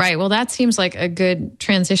 Right. Well, that seems like a good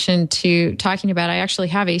transition to talking about. I actually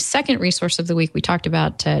have a second resource of the week. We talked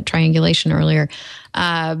about triangulation earlier,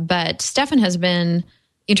 but Stefan has been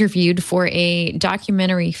interviewed for a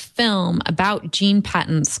documentary film about gene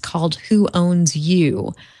patents called "Who Owns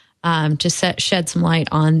You?" to shed some light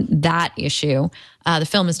on that issue. The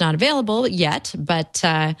film is not available yet, but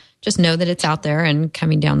just know that it's out there and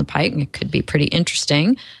coming down the pike. It could be pretty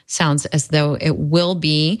interesting. Sounds as though it will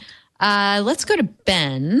be. Let's go to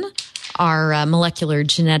Ben, our molecular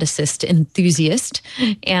geneticist enthusiast,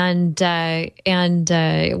 and why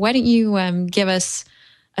don't you give us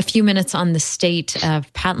a few minutes on the state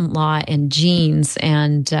of patent law and genes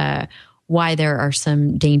and why there are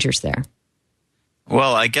some dangers there?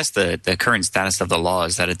 Well, I guess the current status of the law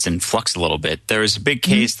is that it's in flux a little bit. There was a big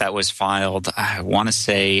case that was filed, I want to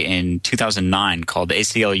say, in 2009 called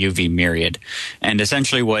ACLU v. Myriad. And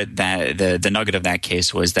essentially what the nugget of that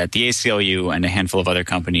case was that the ACLU and a handful of other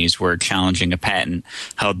companies were challenging a patent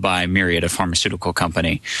held by Myriad, a pharmaceutical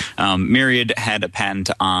company. Myriad had a patent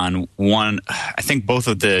on both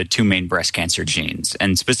of the 2 main breast cancer genes.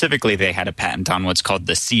 And specifically, they had a patent on what's called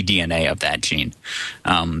the cDNA of that gene.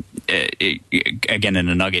 Again, in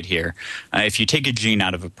a nugget here, if you take a gene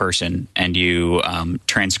out of a person and you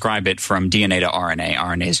transcribe it from DNA to RNA,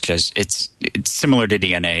 RNA is just, it's similar to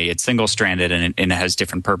DNA. It's single-stranded and it has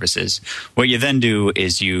different purposes. What you then do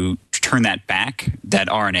is you turn that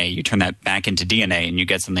RNA, you turn that back into DNA, and you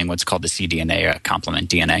get something what's called the cDNA, complement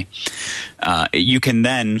DNA. You can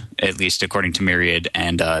then, at least according to Myriad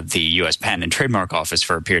and the U.S. Patent and Trademark Office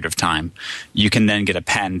for a period of time, you can then get a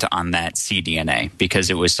patent on that cDNA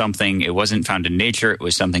because it wasn't found in nature. It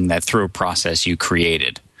was something that through a process you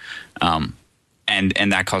created. And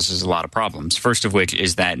that causes a lot of problems. First of which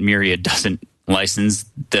is that Myriad doesn't license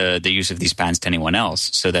the use of these patents to anyone else,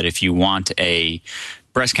 so that if you want a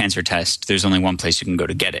breast cancer test, there's only one place you can go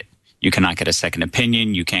to get it. You cannot get a second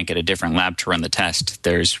opinion. You can't get a different lab to run the test.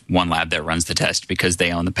 There's one lab that runs the test because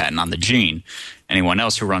they own the patent on the gene. Anyone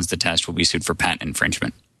else who runs the test will be sued for patent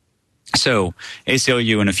infringement. So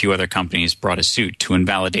ACLU and a few other companies brought a suit to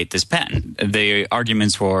invalidate this patent. The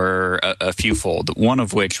arguments were a fewfold, one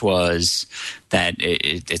of which was that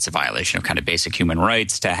it's a violation of kind of basic human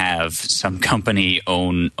rights to have some company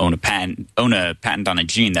own a patent on a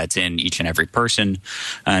gene that's in each and every person.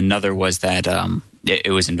 Another was that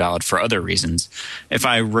it was invalid for other reasons. If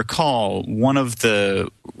I recall, one of the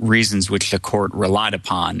reasons which the court relied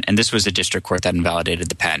upon, and this was a district court that invalidated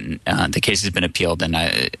the patent, the case has been appealed, and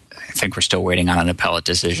I think we're still waiting on an appellate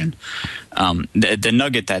decision. The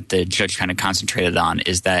nugget that the judge kind of concentrated on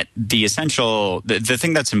is that the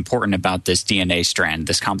thing that's important about this DNA strand,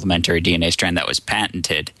 this complementary DNA strand that was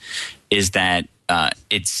patented, is that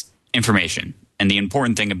it's information. And the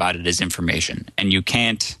important thing about it is information. And you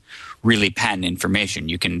can't really patent information.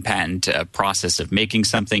 You can patent a process of making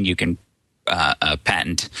something. You can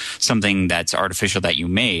patent something that's artificial that you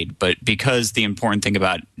made. But because the important thing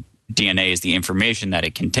about DNA is the information that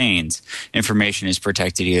it contains, information is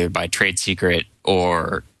protected either by trade secret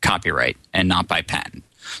or copyright and not by patent.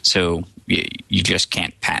 So you just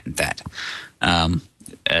can't patent that.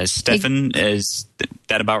 Stefan, is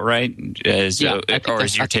that about right? Or is your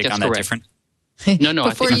take on that different? No.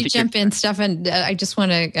 Before you jump in, Stefan, I just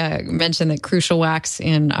want to mention that Crucial Wax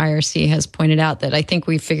in IRC has pointed out that I think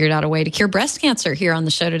we've figured out a way to cure breast cancer here on the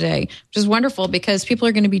show today, which is wonderful because people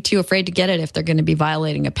are going to be too afraid to get it if they're going to be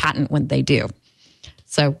violating a patent when they do.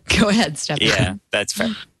 So go ahead, Stefan. Yeah, that's fair.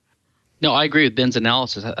 No, I agree with Ben's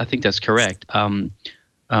analysis. I think that's correct.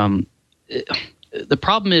 The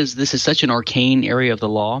problem is this is such an arcane area of the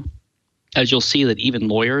law, as you'll see that even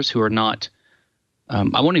lawyers who are not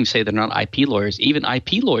I won't even say they're not IP lawyers, even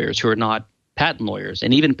IP lawyers who are not patent lawyers,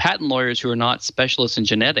 and even patent lawyers who are not specialists in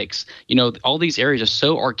genetics. All these areas are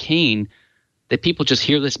so arcane that people just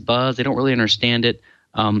hear this buzz. They don't really understand it.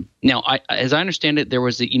 Now, as I understand it, there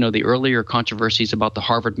was the earlier controversies about the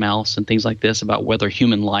Harvard mouse and things like this about whether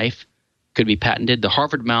human life could be patented. The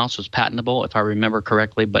Harvard mouse was patentable, if I remember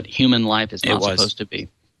correctly, but human life is not supposed to be.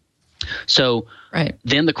 So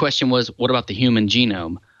then the question was, what about the human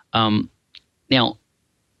genome? Now,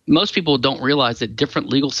 most people don't realize that different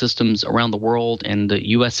legal systems around the world and the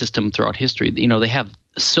U.S. system throughout history, they have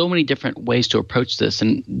so many different ways to approach this,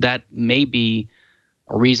 and that may be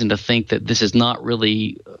a reason to think that this is not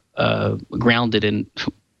really grounded in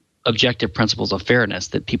objective principles of fairness,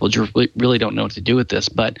 that people really don't know what to do with this.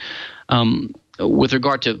 But with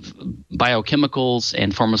regard to biochemicals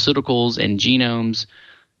and pharmaceuticals and genomes,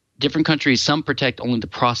 different countries, some protect only the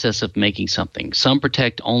process of making something. Some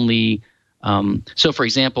protect only so, for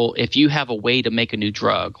example, if you have a way to make a new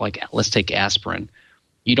drug, like let's take aspirin,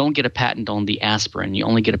 you don't get a patent on the aspirin. You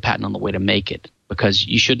only get a patent on the way to make it, because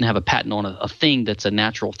you shouldn't have a patent on a thing that's a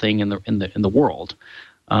natural thing in the world.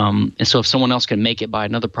 And so, if someone else can make it by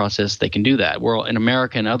another process, they can do that. Well, in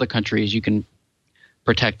America and other countries, you can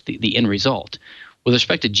protect the end result. With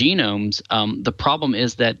respect to genomes, the problem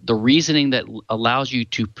is that the reasoning that allows you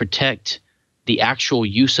to protect the actual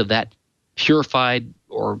use of that purified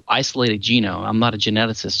or isolated genome. I'm not a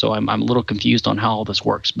geneticist, so I'm a little confused on how all this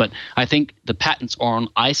works. But I think the patents are on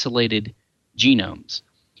isolated genomes.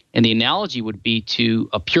 And the analogy would be to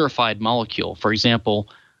a purified molecule. For example,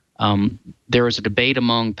 there is a debate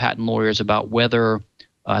among patent lawyers about whether,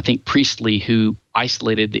 I think Priestley, who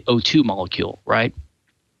isolated the O2 molecule, right?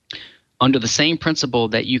 Under the same principle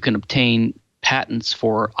that you can obtain patents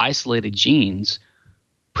for isolated genes,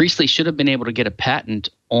 Priestley should have been able to get a patent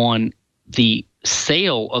on the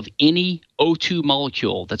sale of any O2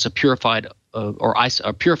 molecule that's a purified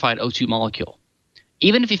a purified O2 molecule,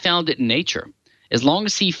 even if he found it in nature. As long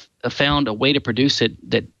as he found a way to produce it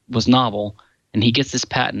that was novel, and he gets this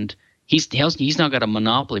patent, he's now got a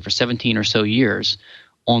monopoly for 17 or so years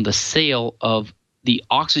on the sale of the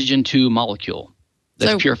oxygen 2 molecule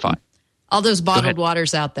that's purified. All those bottled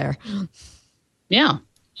waters out there. Yeah.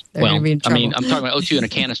 They're going to be in trouble. I mean, I'm talking about O2 in a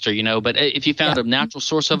canister, but if you found a natural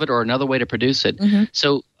source of it or another way to produce it. Mm-hmm.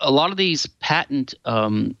 So a lot of these patent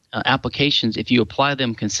applications, if you apply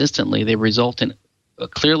them consistently, they result in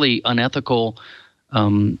clearly unethical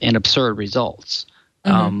and absurd results.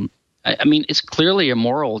 Mm-hmm. I mean, it's clearly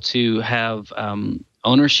immoral to have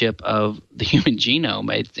ownership of the human genome.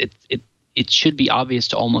 It should be obvious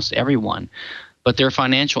to almost everyone, but there are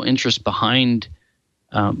financial interests behind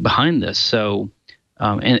this. So.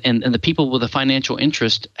 And the people with a financial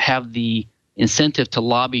interest have the incentive to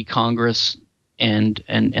lobby Congress and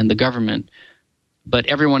the government, but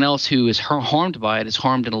everyone else who is harmed by it is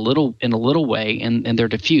harmed in a little way, and they're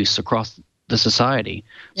diffuse across the society,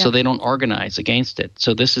 so they don't organize against it.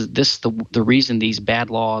 So this is the reason these bad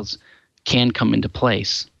laws can come into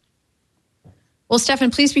place. Well,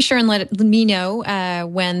 Stefan, please be sure and let me know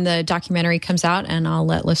when the documentary comes out, and I'll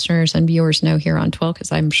let listeners and viewers know here on Twill,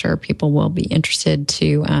 because I'm sure people will be interested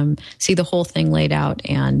to see the whole thing laid out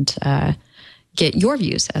and get your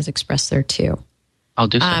views as expressed there too. I'll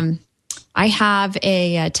do so. I have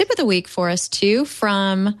a tip of the week for us too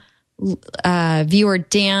from viewer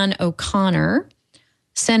Dan O'Connor.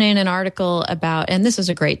 sent in an article about, and this is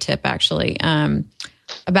a great tip actually,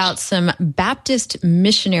 about some Baptist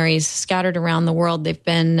missionaries scattered around the world. They've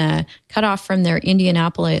been cut off from their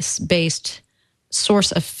Indianapolis-based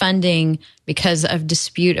source of funding because of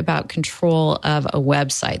dispute about control of a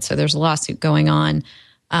website. So there's a lawsuit going on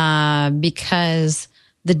because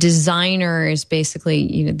the designer is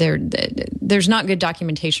basically, there's not good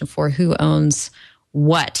documentation for who owns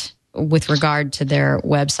what with regard to their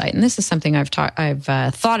website. And this is something I've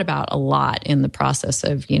thought about a lot in the process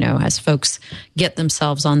of, as folks get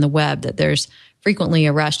themselves on the web, that there's frequently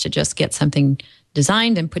a rush to just get something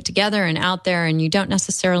designed and put together and out there. And you don't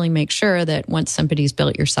necessarily make sure that once somebody's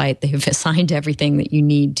built your site, they've assigned everything that you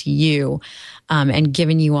need to you and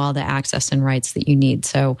given you all the access and rights that you need.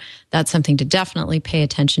 So that's something to definitely pay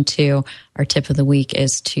attention to. Our tip of the week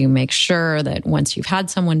is to make sure that once you've had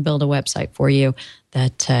someone build a website for you,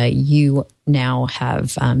 that you now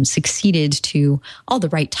have succeeded to all the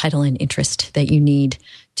right title and interest that you need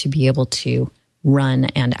to be able to run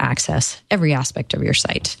and access every aspect of your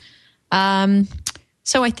site.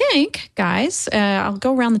 So I think, guys, I'll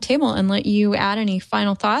go around the table and let you add any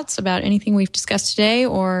final thoughts about anything we've discussed today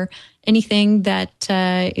or anything that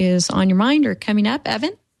is on your mind or coming up.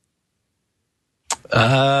 Evan?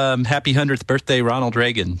 Happy 100th birthday, Ronald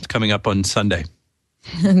Reagan, coming up on Sunday.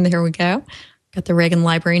 And there we go. Got the Reagan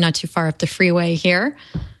Library not too far up the freeway here.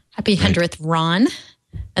 Happy 100th, Ron.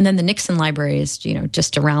 And then the Nixon Library is,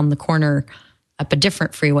 just around the corner up a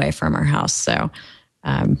different freeway from our house. So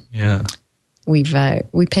we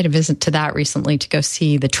paid a visit to that recently to go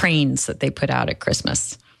see the trains that they put out at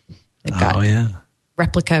Christmas. They've got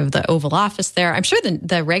replica of the Oval Office there. I'm sure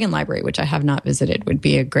the Reagan Library, which I have not visited, would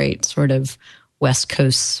be a great sort of West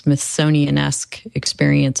Coast Smithsonian-esque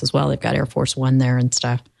experience as well. They've got Air Force One there and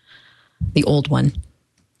stuff. The old one.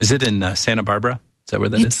 Is it in Santa Barbara? Is that where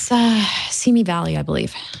that is? It's Simi Valley, I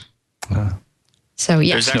believe. So,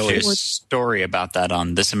 yeah. There's actually a story about that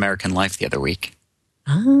on This American Life the other week.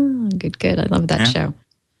 Ah, good. I love that show.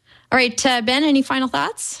 All right, Ben, any final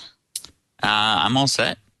thoughts? I'm all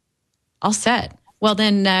set. All set. Well,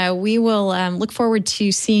 then we will look forward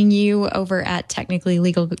to seeing you over at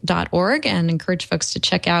technicallylegal.org and encourage folks to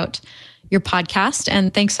check out your podcast.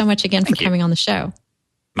 And thanks so much again for coming on the show.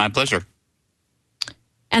 My pleasure.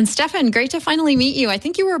 And Stefan, great to finally meet you. I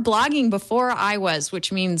think you were blogging before I was,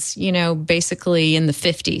 which means, basically in the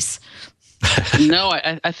 50s. No,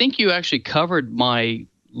 I think you actually covered my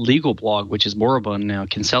legal blog, which is moribund now,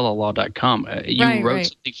 kinsellalaw.com. You wrote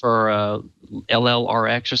something for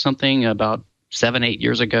LLRX or something about 7-8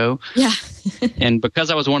 years ago. Yeah. And because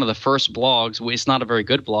I was one of the first blogs, it's not a very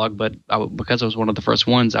good blog, but because I was one of the first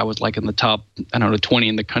ones, I was like in the top, 20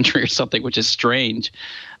 in the country or something, which is strange.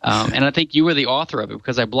 And I think you were the author of it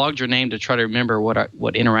because I blogged your name to try to remember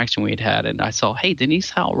what interaction we had. And I saw, hey, Denise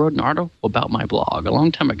Howell wrote an article about my blog a long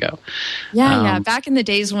time ago. Yeah. Back in the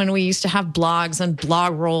days when we used to have blogs and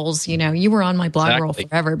blog rolls, you were on my blog roll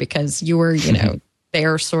forever because you were,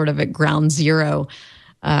 there sort of at ground zero.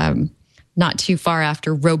 Not too far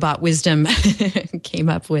after Robot Wisdom came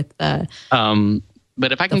up with. But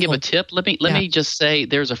if I can give a tip, let me just say,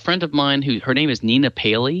 there's a friend of mine her name is Nina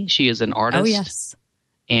Paley. She is an artist. Oh yes.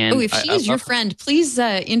 And if she is your friend, please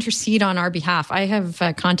intercede on our behalf. I have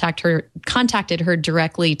contacted her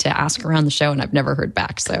directly to ask her on the show, and I've never heard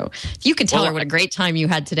back. So if you can tell her what a great time you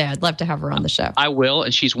had today, I'd love to have her on the show. I will,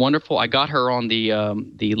 and she's wonderful. I got her on the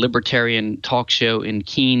Libertarian talk show in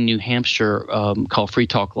Keene, New Hampshire, called Free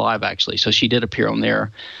Talk Live, actually. So she did appear on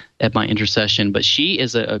there at my intercession. But she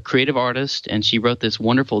is a creative artist, and she wrote this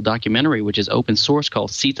wonderful documentary, which is open source,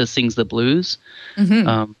 called Sita Sings the Blues.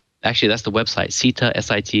 Mm-hmm. Actually, that's the website, Sita,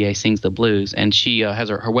 S-I-T-A, Sings the Blues. And she has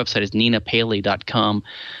her website is ninapaley.com.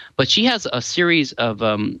 But she has a series of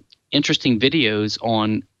interesting videos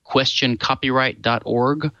on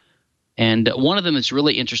questioncopyright.org. And one of them is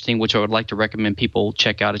really interesting, which I would like to recommend people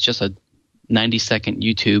check out. It's just a 90-second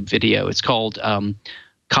YouTube video. It's called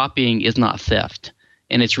Copying is Not Theft.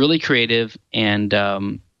 And it's really creative and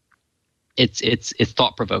it's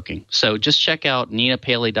thought-provoking. So just check out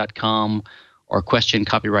ninapaley.com or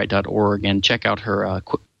questioncopyright.org and check out her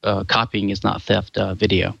Copying is Not Theft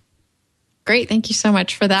video. Great. Thank you so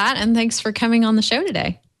much for that. And thanks for coming on the show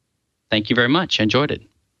today. Thank you very much. I enjoyed it.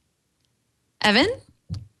 Evan,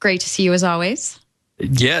 great to see you as always.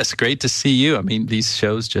 Yes, great to see you. I mean, these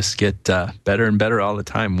shows just get better and better all the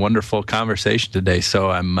time. Wonderful conversation today. So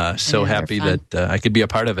I'm so happy that I could be a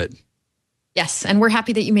part of it. Yes, and we're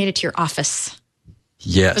happy that you made it to your office.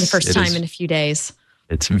 Yes. For the first time in a few days.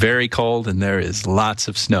 It's very cold and there is lots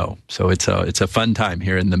of snow. So it's a fun time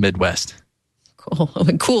here in the Midwest.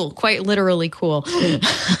 Cool. Quite literally cool.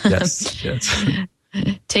 Yes.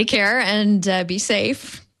 Take care and be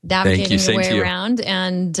safe. Navigating your way around.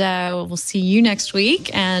 And we'll see you next week.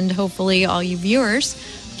 And hopefully all you viewers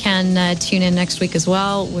can tune in next week as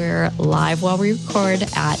well. We're live while we record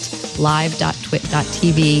at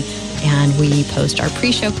live.twit.tv. And we post our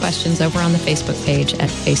pre-show questions over on the Facebook page at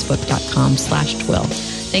facebook.com/Twill.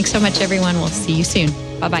 Thanks so much, everyone. We'll see you soon.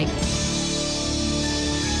 Bye-bye.